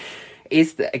therapies.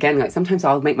 Is that, again, like sometimes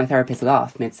I'll make my therapist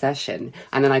laugh mid-session,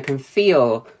 and then I can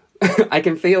feel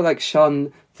like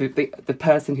Sean, the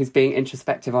person who's being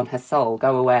introspective on her soul,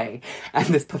 go away, and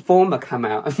this performer come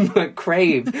out and like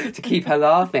crave to keep her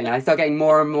laughing, and I start getting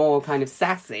more and more kind of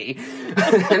sassy,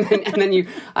 and then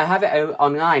I have it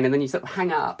online, and then you sort of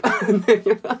hang up, and then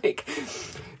you're like,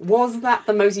 was that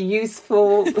the most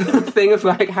useful thing of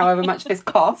like however much this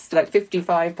cost, like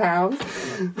 £55?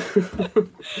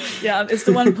 Yeah, it's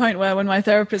the one point where when my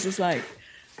therapist is like,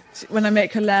 when I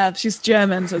make her laugh, she's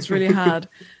German, so it's really hard.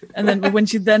 And then when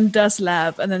she then does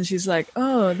laugh, and then she's like,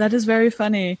 "Oh, that is very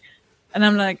funny," and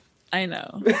I'm like, "I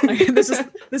know, like,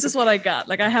 this is what I got.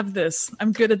 Like I have this.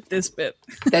 I'm good at this bit."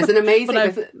 There's an amazing.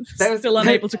 but I'm still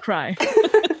unable to cry.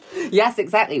 Yes,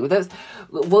 exactly.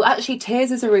 Well, actually,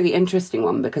 tears is a really interesting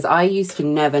one, because I used to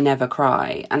never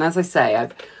cry, and as I say,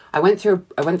 I went through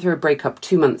a breakup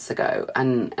 2 months ago,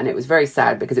 and it was very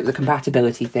sad because it was a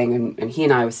compatibility thing, and he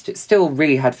and I were still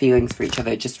really had feelings for each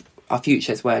other, just our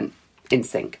futures weren't in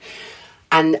sync.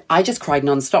 And I just cried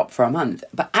nonstop for a month.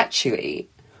 But actually,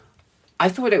 I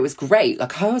thought it was great.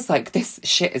 Like, I was like, this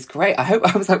shit is great. I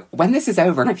was like, when this is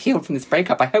over and I've healed from this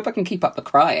breakup, I hope I can keep up the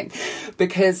crying.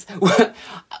 Because,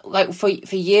 like, for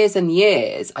years and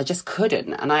years, I just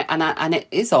couldn't. And it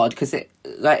is odd, because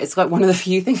it's like one of the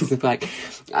few things of, like,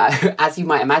 as you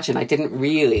might imagine, I didn't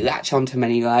really latch onto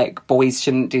many, like, boys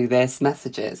shouldn't do this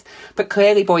messages. But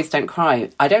clearly boys don't cry.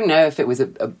 I don't know if it was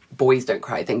a boys don't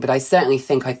cry thing, but I certainly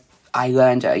think I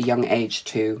learned at a young age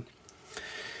to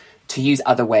use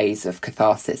other ways of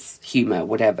catharsis, humour,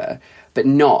 whatever, but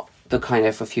not the kind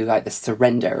of, if you like, the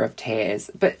surrender of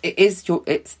tears. But it's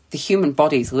the human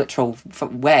body's literal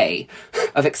way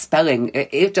of expelling.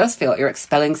 It does feel like you're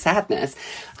expelling sadness.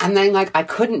 And then, like, I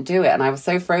couldn't do it, and I was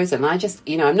so frozen. And I just,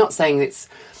 you know, I'm not saying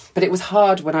but it was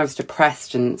hard when I was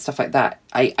depressed and stuff like that.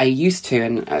 I used to,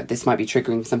 and this might be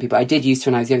triggering for some people, I did used to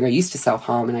when I was younger. I used to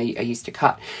self-harm, and I used to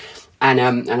cut. And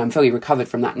I'm fully recovered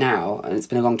from that now, and it's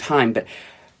been a long time.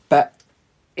 But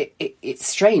it's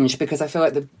strange, because I feel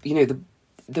like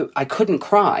I couldn't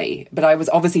cry, but I was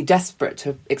obviously desperate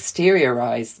to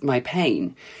exteriorize my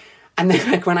pain. And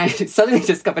then, like, when I suddenly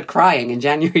discovered crying in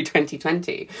January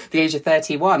 2020, the age of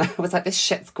 31, I was like, this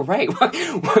shit's great.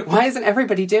 Why isn't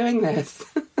everybody doing this?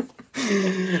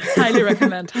 Highly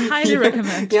recommend.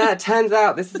 Yeah, it turns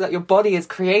out this is like your body has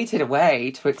created a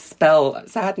way to expel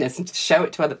sadness and to show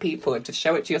it to other people and to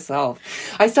show it to yourself.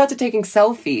 I started taking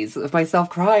selfies of myself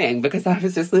crying, because I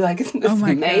was just like, isn't this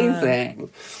amazing? God.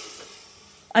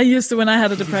 I used to, when I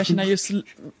had a depression, I used to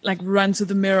like run to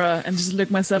the mirror and just look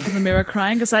myself in the mirror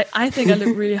crying, because I think I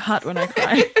look really hot when I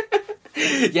cry.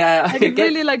 Yeah.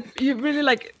 Like, you really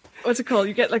like, what's it called?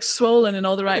 You get like swollen in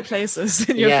all the right places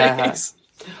in your face.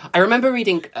 I remember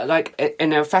reading, like,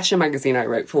 in a fashion magazine I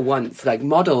wrote for once, like,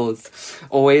 models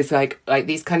always, like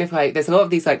these kind of, like, there's a lot of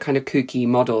these, like, kind of kooky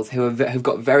models who've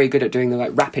got very good at doing the,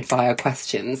 like, rapid-fire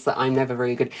questions that I'm never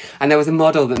very good. And there was a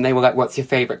model that they were like, what's your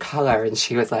favourite colour? And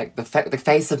she was like,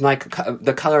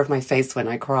 the colour of my face when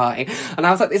I cry. And I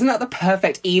was like, isn't that the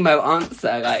perfect emo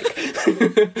answer? Like,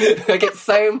 like, it's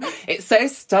so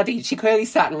studied. She clearly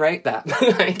sat and wrote that.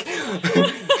 Like,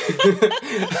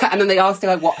 and then they asked her,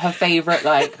 like, what her favourite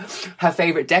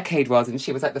decade was, and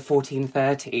she was like the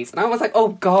 1430s, and I was like, oh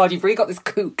god, you've really got this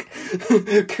kooky,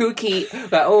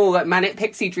 like manic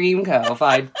pixie dream girl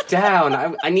vibe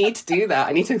down. I need to do that.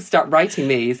 I need to start writing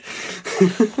these.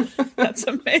 That's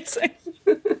amazing.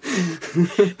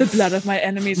 The blood of my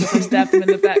enemies if I stab them in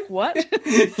the back. What?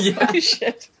 Yeah. Holy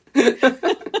shit.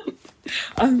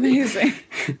 Amazing.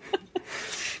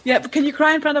 Yeah, but can you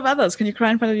cry in front of others? Can you cry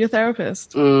in front of your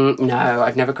therapist? No,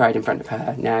 I've never cried in front of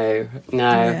her. No.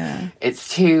 Yeah.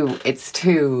 It's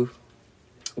too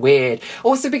weird.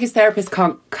 Also, because therapists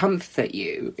can't comfort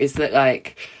you, is that,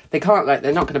 like, they can't, like,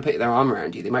 they're not going to put their arm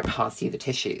around you. They might pass you the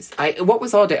tissues. What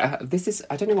was odd, I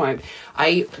don't know why,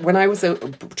 when I was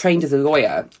trained as a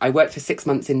lawyer, I worked for 6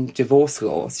 months in divorce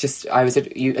law. It's just, I was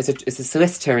as a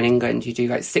solicitor in England, you do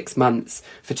like 6 months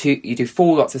you do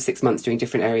 4 lots of 6 months doing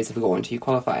different areas of law until you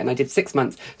qualify. And I did 6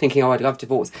 months thinking, oh, I'd love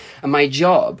divorce. And my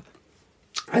job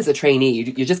as a trainee,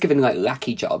 you're just given like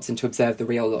lackey jobs and to observe the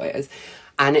real lawyers.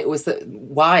 And it was that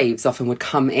wives often would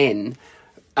come in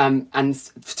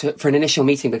for an initial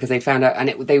meeting because they found out,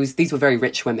 and these were very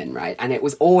rich women, right? And it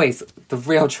was always the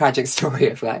real tragic story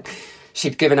of, like,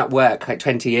 she'd given up work like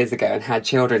 20 years ago and had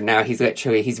children. Now he's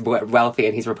wealthy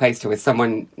and he's replaced her with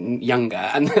someone younger.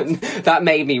 And then that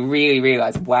made me really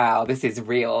realise, wow, this is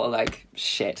real, like,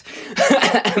 shit.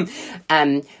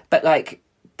 But like,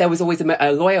 there was always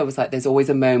a lawyer was like, there's always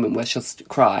a moment where she'll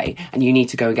cry and you need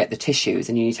to go and get the tissues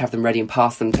and you need to have them ready and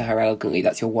pass them to her elegantly.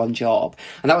 That's your one job.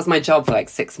 And that was my job for like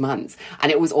 6 months.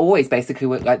 And it was always basically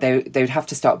like they would have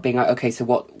to start being like, okay, so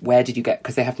where did you get,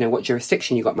 because they have to know what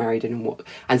jurisdiction you got married in and what.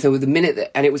 And so the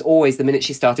minute and it was always the minute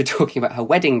she started talking about her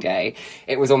wedding day,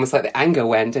 it was almost like the anger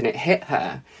went and it hit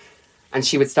her and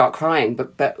she would start crying.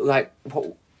 But like,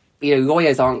 what, you know,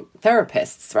 lawyers aren't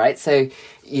therapists, right? So,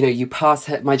 you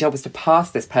know, my job was to pass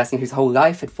this person whose whole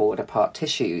life had fallen apart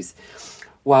tissues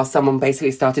while someone basically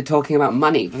started talking about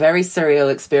money. Very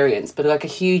surreal experience, but like a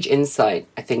huge insight,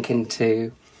 I think,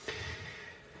 into,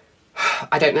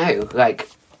 I don't know, like,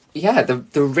 yeah,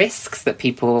 the risks that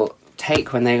people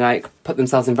take when they like put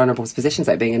themselves in vulnerable positions,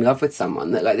 like being in love with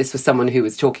someone. That like, this was someone who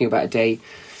was talking about a day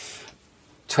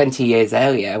 20 years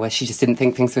earlier where she just didn't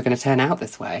think things were going to turn out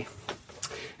this way.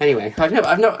 Anyway,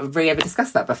 I've not really ever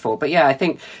discussed that before, but yeah, I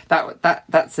think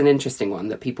that's an interesting one,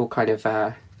 that people kind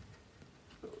of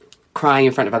crying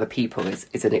in front of other people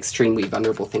is an extremely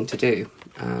vulnerable thing to do.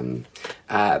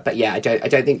 But yeah, I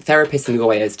don't think therapists and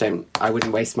lawyers I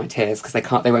wouldn't waste my tears because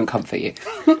they won't comfort you.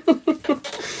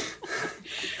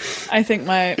 I think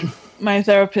my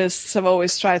therapists have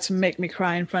always tried to make me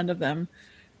cry in front of them.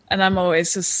 And I'm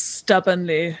always just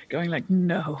stubbornly going like,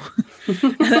 no.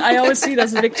 I always see it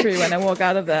as a victory when I walk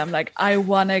out of there. I'm like, I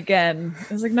won again.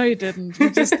 It's like, no, you didn't.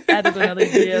 You just added another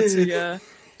year to your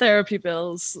therapy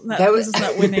bills. This is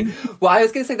not winning. Well, I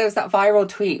was going to say there was that viral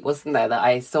tweet, wasn't there, that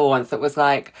I saw once that was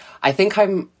like, I think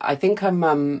I'm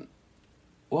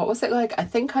what was it like? I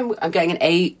think I'm getting an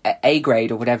A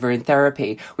grade or whatever in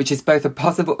therapy, which is both a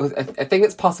thing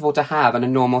that's possible to have and a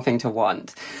normal thing to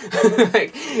want.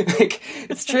 like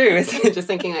it's true, isn't it? Just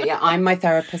thinking like, yeah, I'm my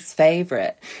therapist's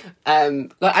favourite.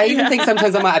 Like I even think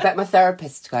sometimes I bet my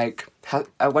therapist, like,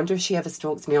 I wonder if she ever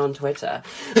stalks me on Twitter.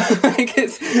 Like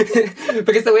because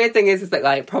the weird thing is that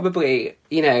like probably,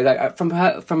 you know, like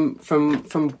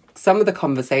from some of the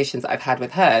conversations I've had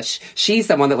with her, she's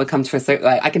someone that would come to a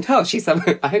like I can tell she's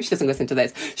someone. I hope she doesn't listen to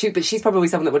this. But she's probably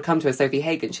someone that would come to a Sophie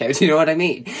Hagen show. Do you know what I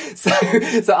mean? So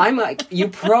I'm like, you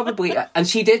probably, and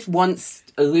she did once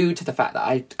allude to the fact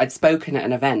that I'd spoken at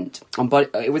an event on body.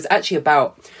 It was actually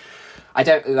about. I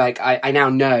don't like. I now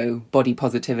know body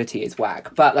positivity is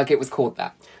whack, but like it was called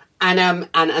that. And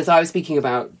so I was speaking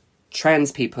about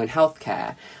trans people in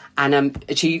healthcare, and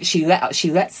she let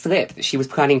slip that she was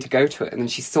planning to go to it, and then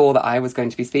she saw that I was going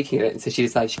to be speaking at it, and so she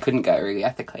decided she couldn't go really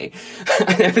ethically.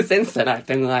 And ever since then, I've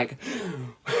been like,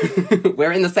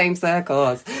 we're in the same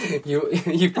circles.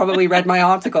 You've probably read my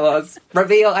articles.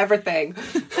 Reveal everything.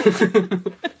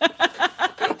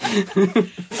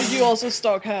 You also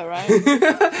stalk her, right?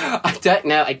 I don't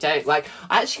know. I don't. Like,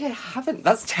 I haven't.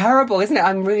 That's terrible, isn't it?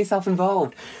 I'm really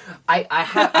self-involved. I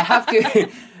have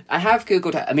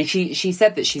Googled her. I mean, she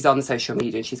said that she's on social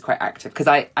media and she's quite active. Because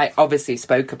I obviously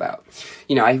spoke about,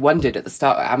 you know, I wondered at the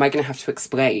start, am I going to have to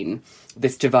explain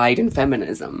this divide in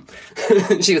feminism?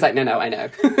 She was like, no, I know.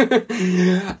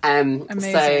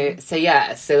 Amazing.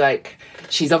 So like,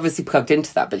 she's obviously plugged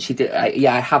into that, but she did.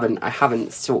 I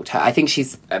haven't stalked her. I think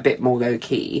she's a bit more low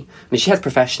key. I mean, she has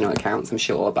professional accounts, I'm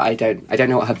sure, but I don't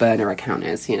know what her burner account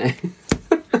is. You know,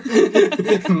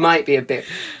 might be a bit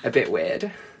weird.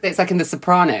 It's like in The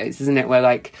Sopranos, isn't it? Where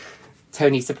like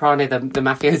Tony Soprano, the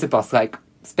mafioso boss, like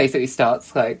basically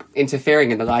starts like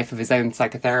interfering in the life of his own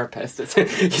psychotherapist.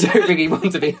 You don't really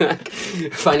want to be like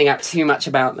finding out too much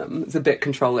about them. It's a bit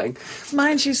controlling.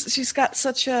 Mine, she's got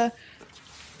such a.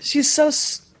 She's so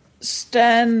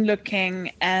stern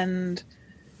looking and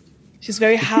she's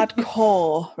very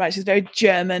hardcore, right? She's very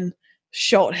German,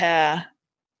 short hair,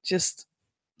 just.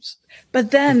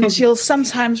 But then she'll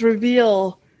sometimes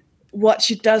reveal what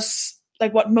she does,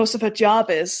 like what most of her job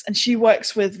is, and she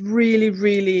works with really,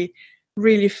 really,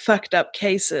 really fucked up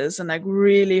cases and like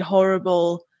really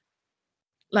horrible,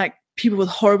 like people with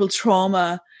horrible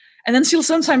trauma. And then she'll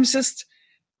sometimes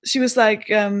she was like,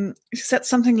 she said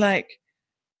something like,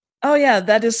 oh yeah,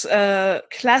 that is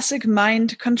classic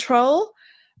mind control.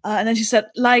 And then she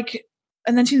said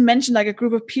and then she mentioned like a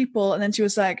group of people, and then she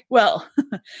was like, well,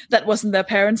 that wasn't their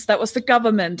parents, that was the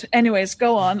government. Anyways,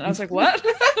 go on. And I was like, what?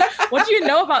 What do you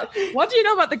know about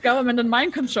the government and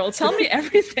mind control? Tell me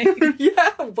everything. Yeah,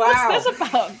 wow. What's this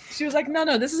about? She was like,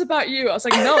 no, this is about you. I was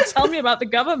like, no, tell me about the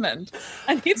government.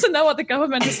 I need to know what the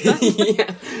government has done.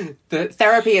 Yeah. The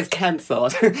therapy is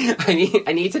cancelled.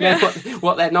 I need to know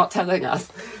what they're not telling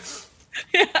us.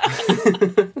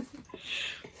 Yeah.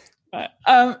 Right.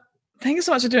 Thank you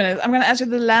so much for doing it. I'm going to ask you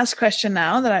the last question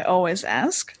now that I always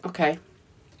ask. Okay.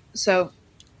 So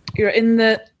you're in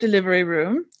the delivery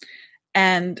room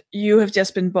and you have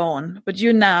just been born, but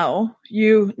you now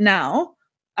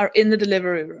are in the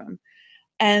delivery room,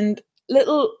 and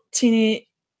little tiny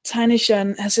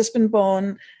Shun has just been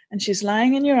born, and she's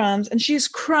lying in your arms and she's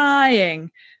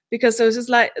crying because there was just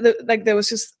there was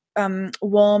just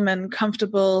warm and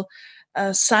comfortable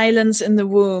silence in the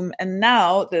womb, and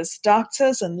now there's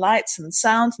doctors and lights and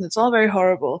sounds, and it's all very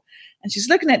horrible. And she's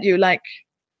looking at you like,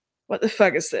 what the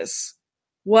fuck is this?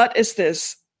 What is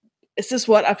this? Is this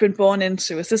what I've been born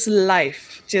into? Is this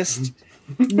life? Just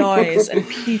noise and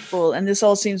people, and this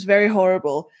all seems very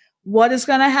horrible. What is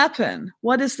going to happen?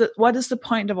 What is the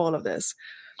point of all of this?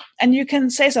 And you can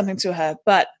say something to her,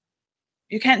 but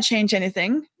you can't change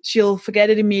anything. She'll forget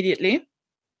it immediately.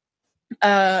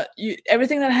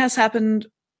 Everything that has happened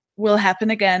will happen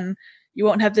again. You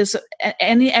won't have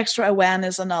any extra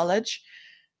awareness or knowledge.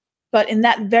 But in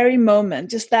that very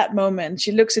moment, just that moment,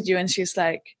 she looks at you and she's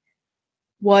like,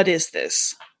 what is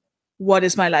this? What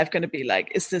is my life going to be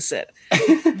like? Is this it?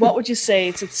 What would you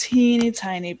say to teeny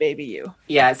tiny baby you?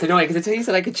 Yeah, it's annoying because until you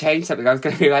said I could change something, I was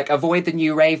going to be like, avoid the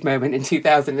new rave moment in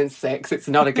 2006. It's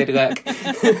not a good look.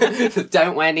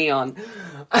 Don't wear neon.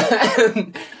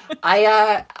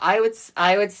 I would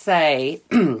say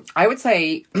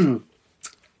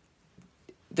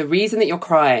the reason that you're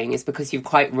crying is because you've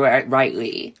quite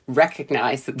rightly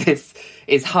recognized that this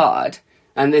is hard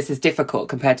and this is difficult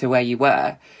compared to where you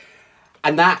were,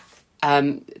 and that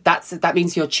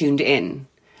means you're tuned in,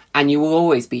 and you will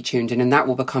always be tuned in, and that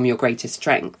will become your greatest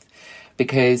strength,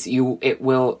 because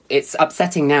it's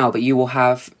upsetting now, but you will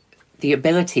have the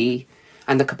ability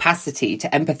and the capacity to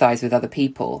empathize with other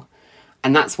people.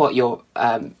 And that's what your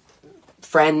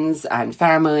friends and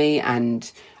family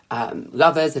and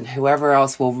lovers and whoever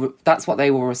else that's what they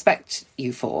will respect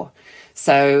you for.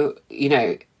 So,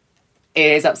 it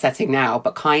is upsetting now,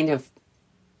 but kind of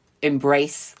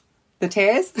embrace the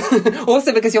tears.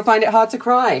 Also because you'll find it hard to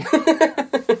cry.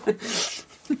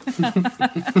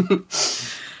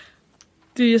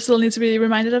 Do you still need to be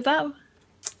reminded of that?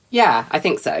 Yeah, I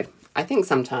think so. I think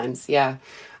sometimes, yeah.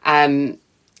 I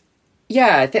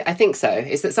think so.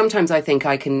 Is that sometimes I think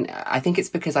it's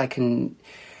because I can,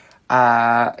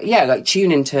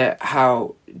 tune into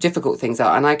how difficult things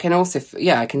are. And I can also,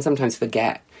 I can sometimes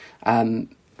forget.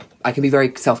 I can be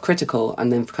very self-critical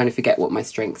and then kind of forget what my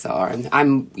strengths are. And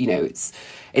it's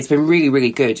been really,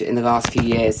 really good in the last few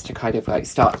years to kind of like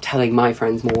start telling my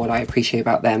friends more what I appreciate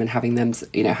about them, and having them,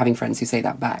 having friends who say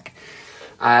that back.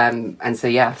 So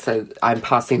I'm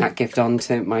passing that gift on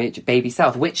to my baby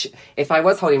self, which, if I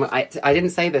was holding, I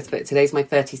didn't say this, but today's my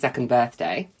 32nd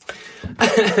birthday.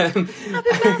 Happy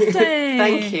birthday!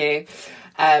 Thank you.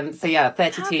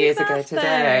 32 Happy years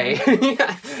birthday. ago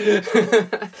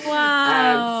today.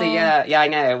 Wow. I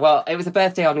know. Well, it was a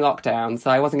birthday on lockdown,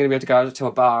 so I wasn't going to be able to go to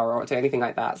a bar or do anything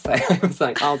like that. So I was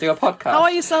like, I'll do a podcast. How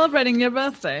are you celebrating your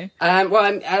birthday? I'm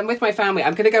with my family.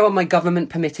 I'm going to go on my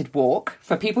government-permitted walk.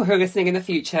 For people who are listening in the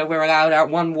future, we're allowed out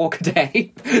one walk a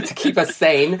day to keep us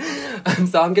sane.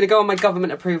 So I'm going to go on my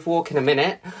government-approved walk in a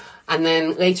minute. And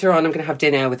then later on, I'm going to have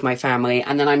dinner with my family,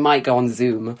 and then I might go on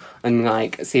Zoom and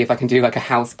see if I can do a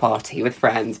house party with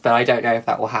friends. But I don't know if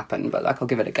that will happen. But I'll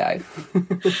give it a go.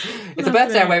 It's a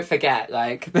birthday I won't forget.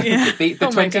 The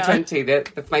 2020,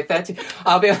 my 30.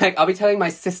 I'll be telling my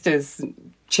sister's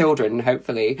children,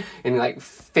 hopefully in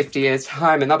 50 years'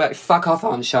 time, and they'll be like, "Fuck off,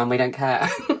 Aunt Sean, we don't care."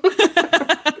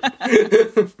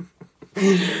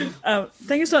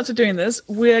 Thank you so much for doing this.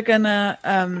 We're gonna.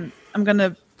 I'm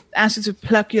gonna ask you to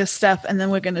plug your stuff, and then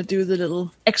we're going to do the little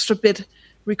extra bit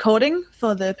recording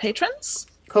for the patrons.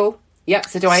 Cool. Yeah.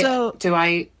 So do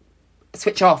I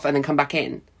switch off and then come back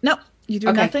in? No, you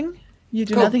do nothing. You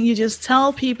do nothing. You just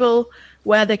tell people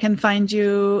where they can find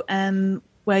you and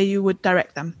where you would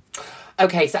direct them.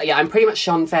 Okay, so I'm pretty much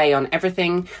Sean Fay on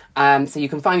everything. So you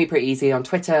can find me pretty easily on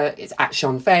Twitter. It's at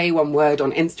Sean Fay, one word.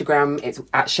 On Instagram, it's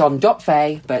at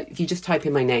Sean.Fay. But if you just type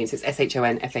in my name, so it's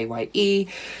SHONFAYE.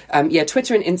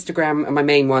 Twitter and Instagram are my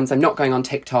main ones. I'm not going on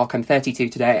TikTok. I'm 32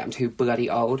 today. I'm too bloody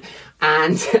old.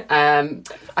 And I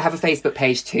have a Facebook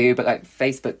page too, but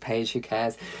Facebook page, who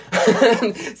cares?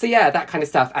 So yeah, that kind of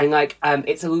stuff. And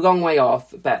it's a long way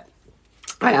off, but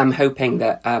I am hoping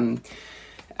that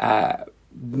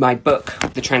my book,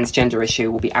 The Transgender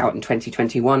Issue, will be out in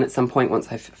 2021 at some point once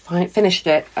I've finished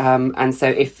it. And so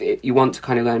if you want to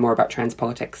kind of learn more about trans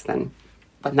politics, then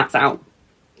when that's out,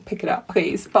 pick it up,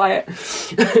 please. Buy it.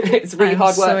 It's really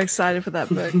hard work. I'm so excited for that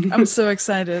book. I'm so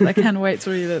excited. I can't wait to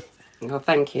read it. Well,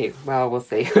 thank you. Well, we'll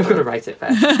see. I'm going to write it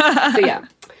first. So yeah.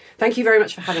 Thank you very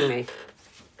much for having me.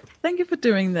 Thank you for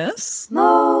doing this.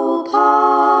 Mopod.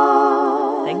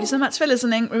 Thank you so much for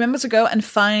listening. Remember to go and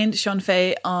find Sean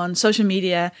Fay on social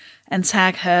media and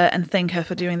tag her and thank her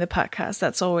for doing the podcast.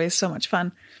 That's always so much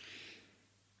fun.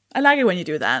 I like it when you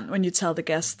do that, when you tell the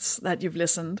guests that you've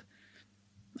listened.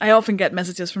 I often get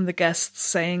messages from the guests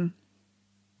saying,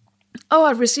 oh,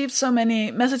 I've received so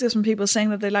many messages from people saying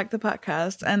that they like the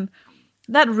podcast. And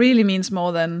that really means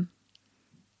more than,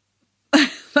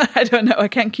 I don't know, I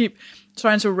can't keep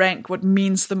trying to rank what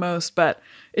means the most, but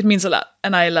it means a lot.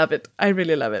 And I love it. I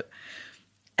really love it.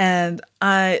 And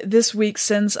this week,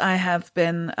 since I have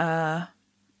been,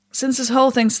 since this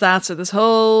whole thing started, this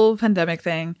whole pandemic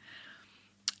thing,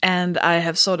 and I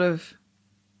have sort of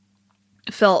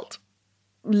felt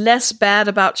less bad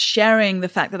about sharing the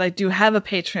fact that I do have a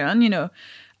Patreon,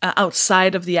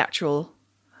 outside of the actual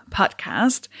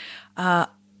podcast.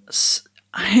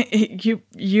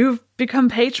 You've become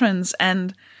patrons,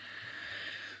 and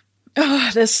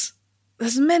there's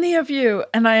many of you,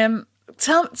 and I am.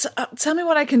 Tell me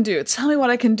what I can do. Tell me what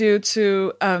I can do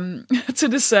to to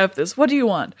deserve this. What do you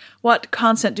want? What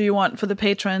content do you want for the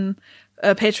Patreon?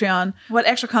 What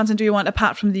extra content do you want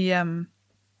apart from the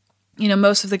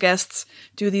most of the guests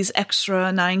do these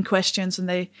extra 9 questions, and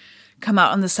they come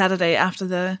out on the Saturday after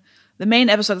the main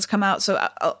episode has come out. So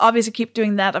I'll obviously keep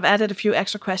doing that. I've added a few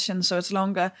extra questions so it's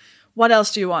longer. What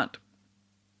else do you want?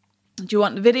 Do you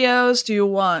want videos? Do you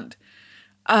want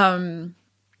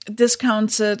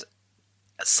discounted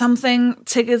something,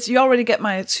 tickets? You already get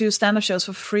my 2 stand-up shows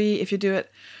for free if you do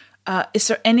it. Is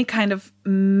there any kind of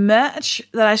merch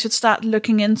that I should start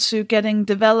looking into getting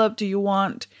developed? Do you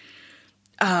want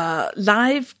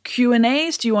live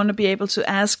Q&As? Do you want to be able to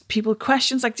ask people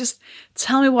questions? Like, just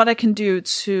tell me what I can do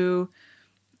to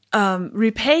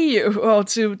repay you or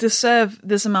to deserve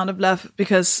this amount of love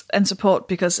and support,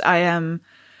 because I am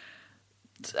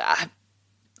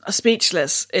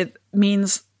speechless. It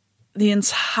means the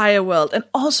entire world. And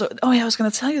also, I was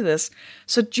going to tell you this.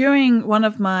 So during one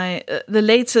of my, the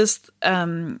latest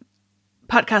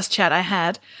podcast chat I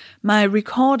had, my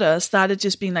recorder started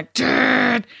just being like,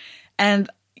 Durr! And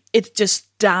it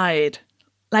just died.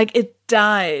 Like, it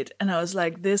died. And I was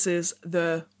like, this is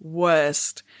the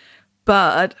worst.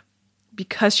 But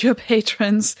because you're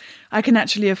patrons, I can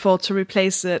actually afford to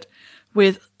replace it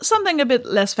with something a bit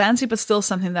less fancy, but still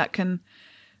something that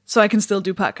so I can still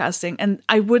do podcasting. And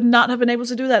I would not have been able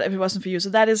to do that if it wasn't for you. So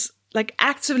that is like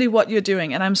actively what you're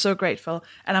doing. And I'm so grateful.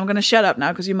 And I'm going to shut up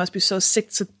now because you must be so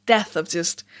sick to death of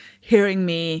just hearing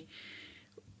me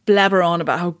blabber on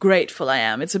about how grateful I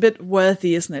am. It's a bit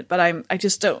worthy, isn't it? But I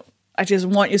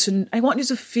want you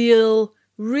to feel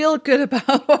real good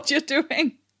about what you're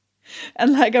doing.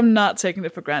 And like, I'm not taking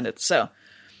it for granted. So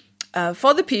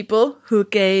for the people who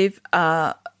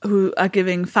who are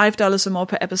giving $5 or more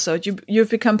per episode, you've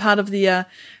become part of the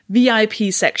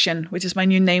VIP section, which is my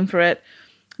new name for it.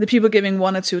 The people giving $1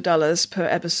 or $2 per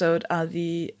episode are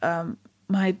the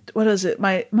my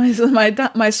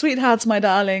sweethearts, my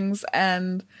darlings,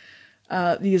 and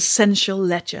the essential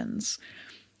legends.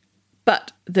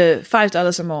 But the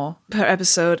 $5 or more per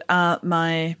episode are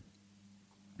my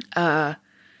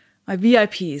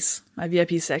VIPs, my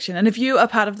VIP section. And if you are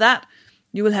part of that,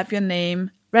 you will have your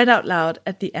name read out loud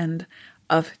at the end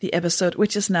of the episode,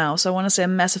 which is now. So I want to say a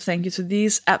massive thank you to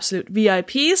these absolute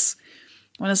VIPs.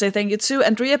 I want to say thank you to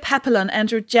Andrea Papillon,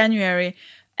 Andrew January,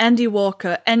 Andy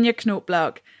Walker, Anya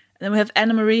Knoblaug. And then we have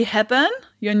Anna-Marie Hepburn.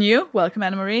 You're new. Welcome,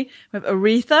 Anna-Marie. We have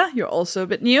Aretha. You're also a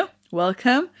bit new.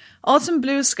 Welcome. Autumn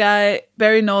Blue Sky,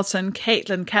 Barry Norton,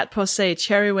 Caitlin, Cat Posey,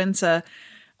 Cherry Winter.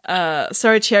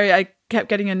 Sorry, Cherry, I kept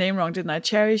getting your name wrong, didn't I?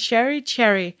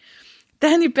 Cherry.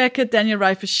 Danny Beckett, Daniel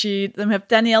Reifeschied. Then we have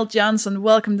Danielle Johnson.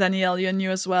 Welcome, Danielle. You're new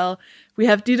as well. We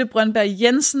have Ditte Brøndberg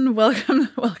Jensen.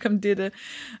 Welcome, Ditte.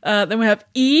 Then we have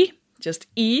E. Just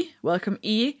E. Welcome,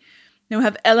 E. Then we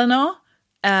have Eleanor.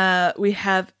 We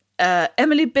have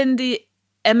Emily Bindi,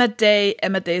 Emma Day.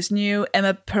 Emma Day's new.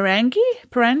 Emma Parangi.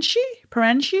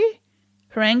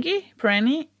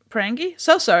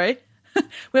 So sorry.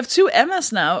 We have 2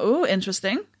 Emmas now. Ooh,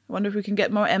 interesting. I wonder if we can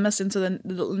get more Emmas into the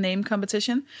little name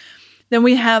competition. Then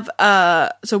we have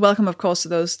so welcome, of course, to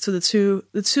the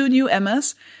two new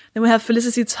Emmas. Then we have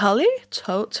Felicity Tully.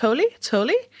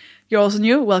 You're also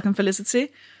new. Welcome,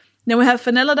 Felicity. Then we have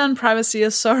Phenelodon, Privacy,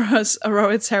 Soros,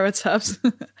 Aurora Teratops,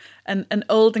 an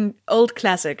old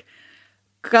classic.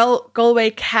 Galway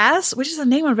Cass, which is a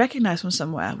name I recognize from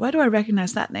somewhere. Where do I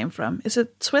recognize that name from? Is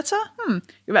it Twitter?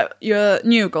 You're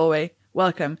new, Galway.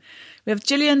 Welcome. We have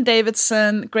Gillian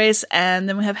Davidson, Grace Ann.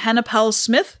 Then we have Hannah Powell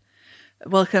Smith.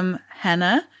 Welcome,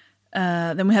 Hannah.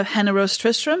 Then we have Hannah Rose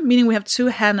Tristram, meaning we have 2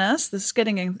 Hannahs. This is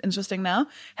getting interesting now.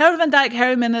 Harold Van Dyke,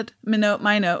 Harry Minot, Mino.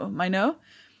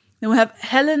 Then we have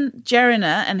Helen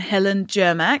Geriner and Helen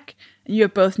Jermack. You're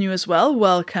both new as well.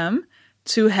 Welcome.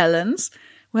 2 Helens.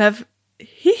 We have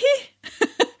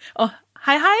oh,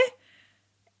 hi.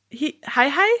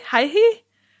 Hi.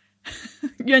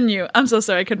 You're new. I'm so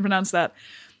sorry, I couldn't pronounce that.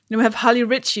 Then we have Holly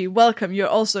Ritchie. Welcome. You're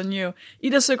also new.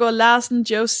 Ida Søgaard Larsen,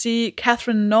 Josie,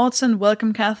 Catherine Norton.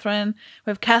 Welcome, Catherine.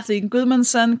 We have Kathleen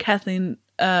Gudmundsson, Catherine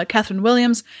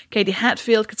Williams, Katie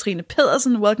Hatfield, Katrine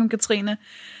Pedersen. Welcome, Katrine.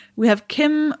 We have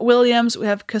Kim Williams. We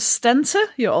have Kostente.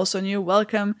 You're also new.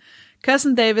 Welcome.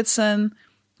 Kirsten Davidson,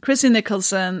 Chrissy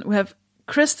Nicholson. We have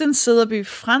Kristen Sillerby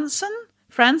Franson.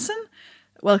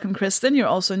 Welcome, Kristen. You're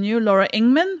also new. Laura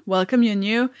Ingman. Welcome. You're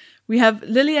new. We have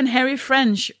Lily and Harry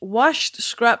French, washed,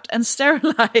 scrubbed, and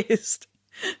sterilized.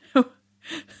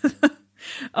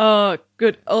 Oh,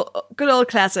 good old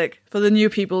classic. For the new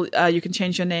people, you can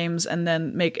change your names and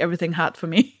then make everything hot for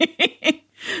me,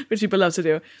 which people love to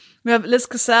do. We have Liz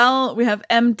Cassell, we have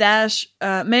M. Dash,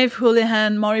 Maeve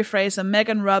Houlihan, Maury Fraser,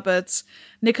 Megan Roberts,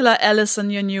 Nicola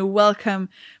Ellison, you're new, welcome.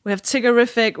 We have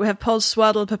Tiggerific, we have Paul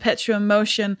Swaddle, Perpetual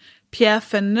Motion, Pierre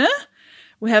Feneux.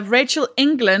 We have Rachel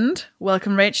England.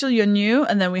 Welcome, Rachel. You're new.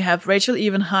 And then we have Rachel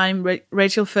Evenheim,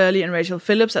 Rachel Furley, and Rachel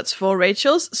Phillips. That's 4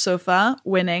 Rachels so far,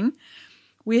 winning.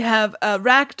 We have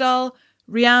Ragdoll,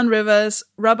 Rianne Rivers,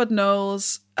 Robert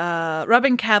Knowles,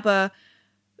 Robin Capper.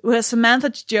 We have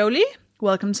Samantha Jolie.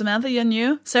 Welcome, Samantha. You're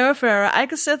new. Sarah Ferreira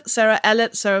Ikesith, Sarah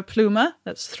Ellett, Sarah Plumer.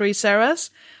 That's 3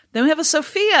 Sarahs. Then we have a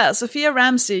Sophia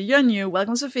Ramsey. You're new.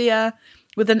 Welcome, Sophia.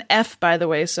 With an F, by the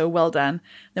way, so well done.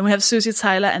 Then we have Susie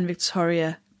Tyler and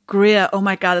Victoria Greer. Oh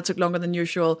my God, it took longer than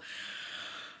usual.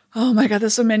 Oh my God,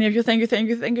 there's so many of you. Thank you.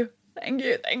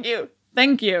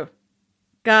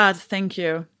 God, thank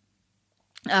you.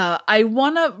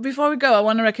 Before we go, I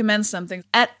want to recommend something.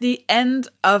 At the end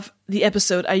of the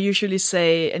episode, I usually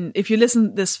say, and if you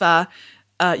listen this far,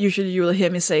 usually you will hear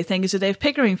me say, thank you to Dave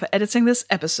Pickering for editing this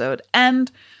episode.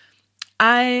 And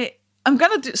I'm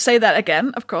going to say that again,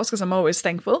 of course, because I'm always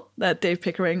thankful that Dave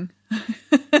Pickering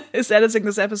is editing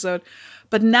this episode.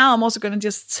 But now I'm also going to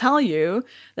just tell you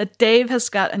that Dave has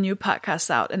got a new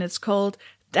podcast out, and it's called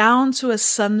Down to a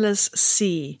Sunless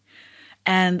Sea.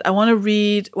 And I want to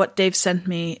read what Dave sent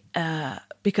me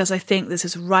because I think this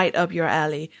is right up your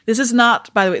alley. This is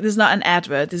not, by the way, this is not an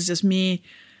advert. This is just me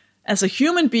as a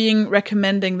human being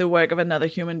recommending the work of another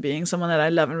human being, someone that I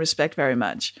love and respect very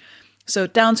much. So,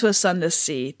 Down to a Sunless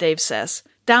Sea, Dave says,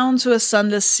 Down to a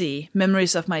Sunless Sea,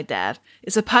 Memories of My Dad.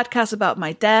 It's a podcast about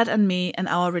my dad and me and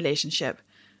our relationship.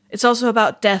 It's also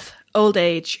about death, old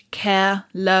age, care,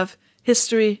 love,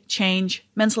 history, change,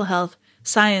 mental health,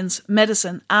 science,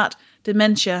 medicine, art,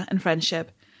 dementia, and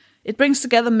friendship. It brings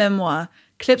together memoir,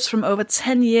 clips from over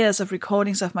 10 years of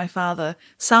recordings of my father,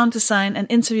 sound design, and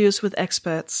interviews with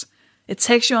experts. It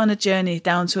takes you on a journey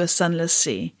down to a sunless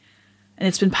sea. And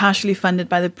it's been partially funded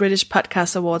by the British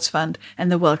Podcast Awards Fund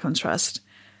and the Wellcome Trust.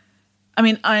 I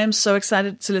mean, I am so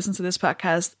excited to listen to this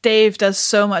podcast. Dave does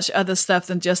so much other stuff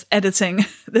than just editing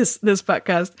this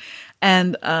podcast.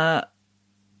 And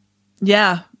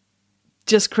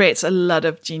just creates a lot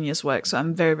of genius work. So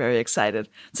I'm very, very excited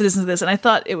to listen to this. And I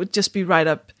thought it would just be right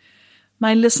up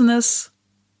my listeners'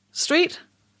 street.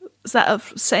 Is that a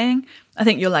saying? I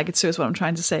think you'll like it too, is what I'm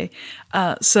trying to say.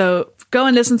 So go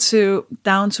and listen to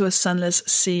Down to a Sunless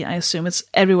Sea. I assume it's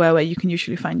everywhere where you can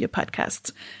usually find your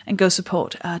podcasts. And go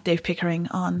support Dave Pickering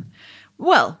on,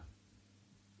 well,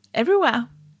 everywhere.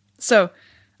 So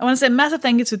I want to say a massive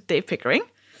thank you to Dave Pickering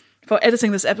for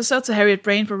editing this episode, to Harriet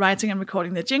Brain for writing and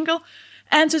recording the jingle,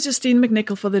 and to Justine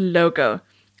McNichol for the logo.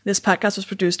 This podcast was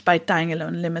produced by Dying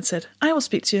Alone Limited. I will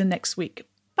speak to you next week.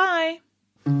 Bye.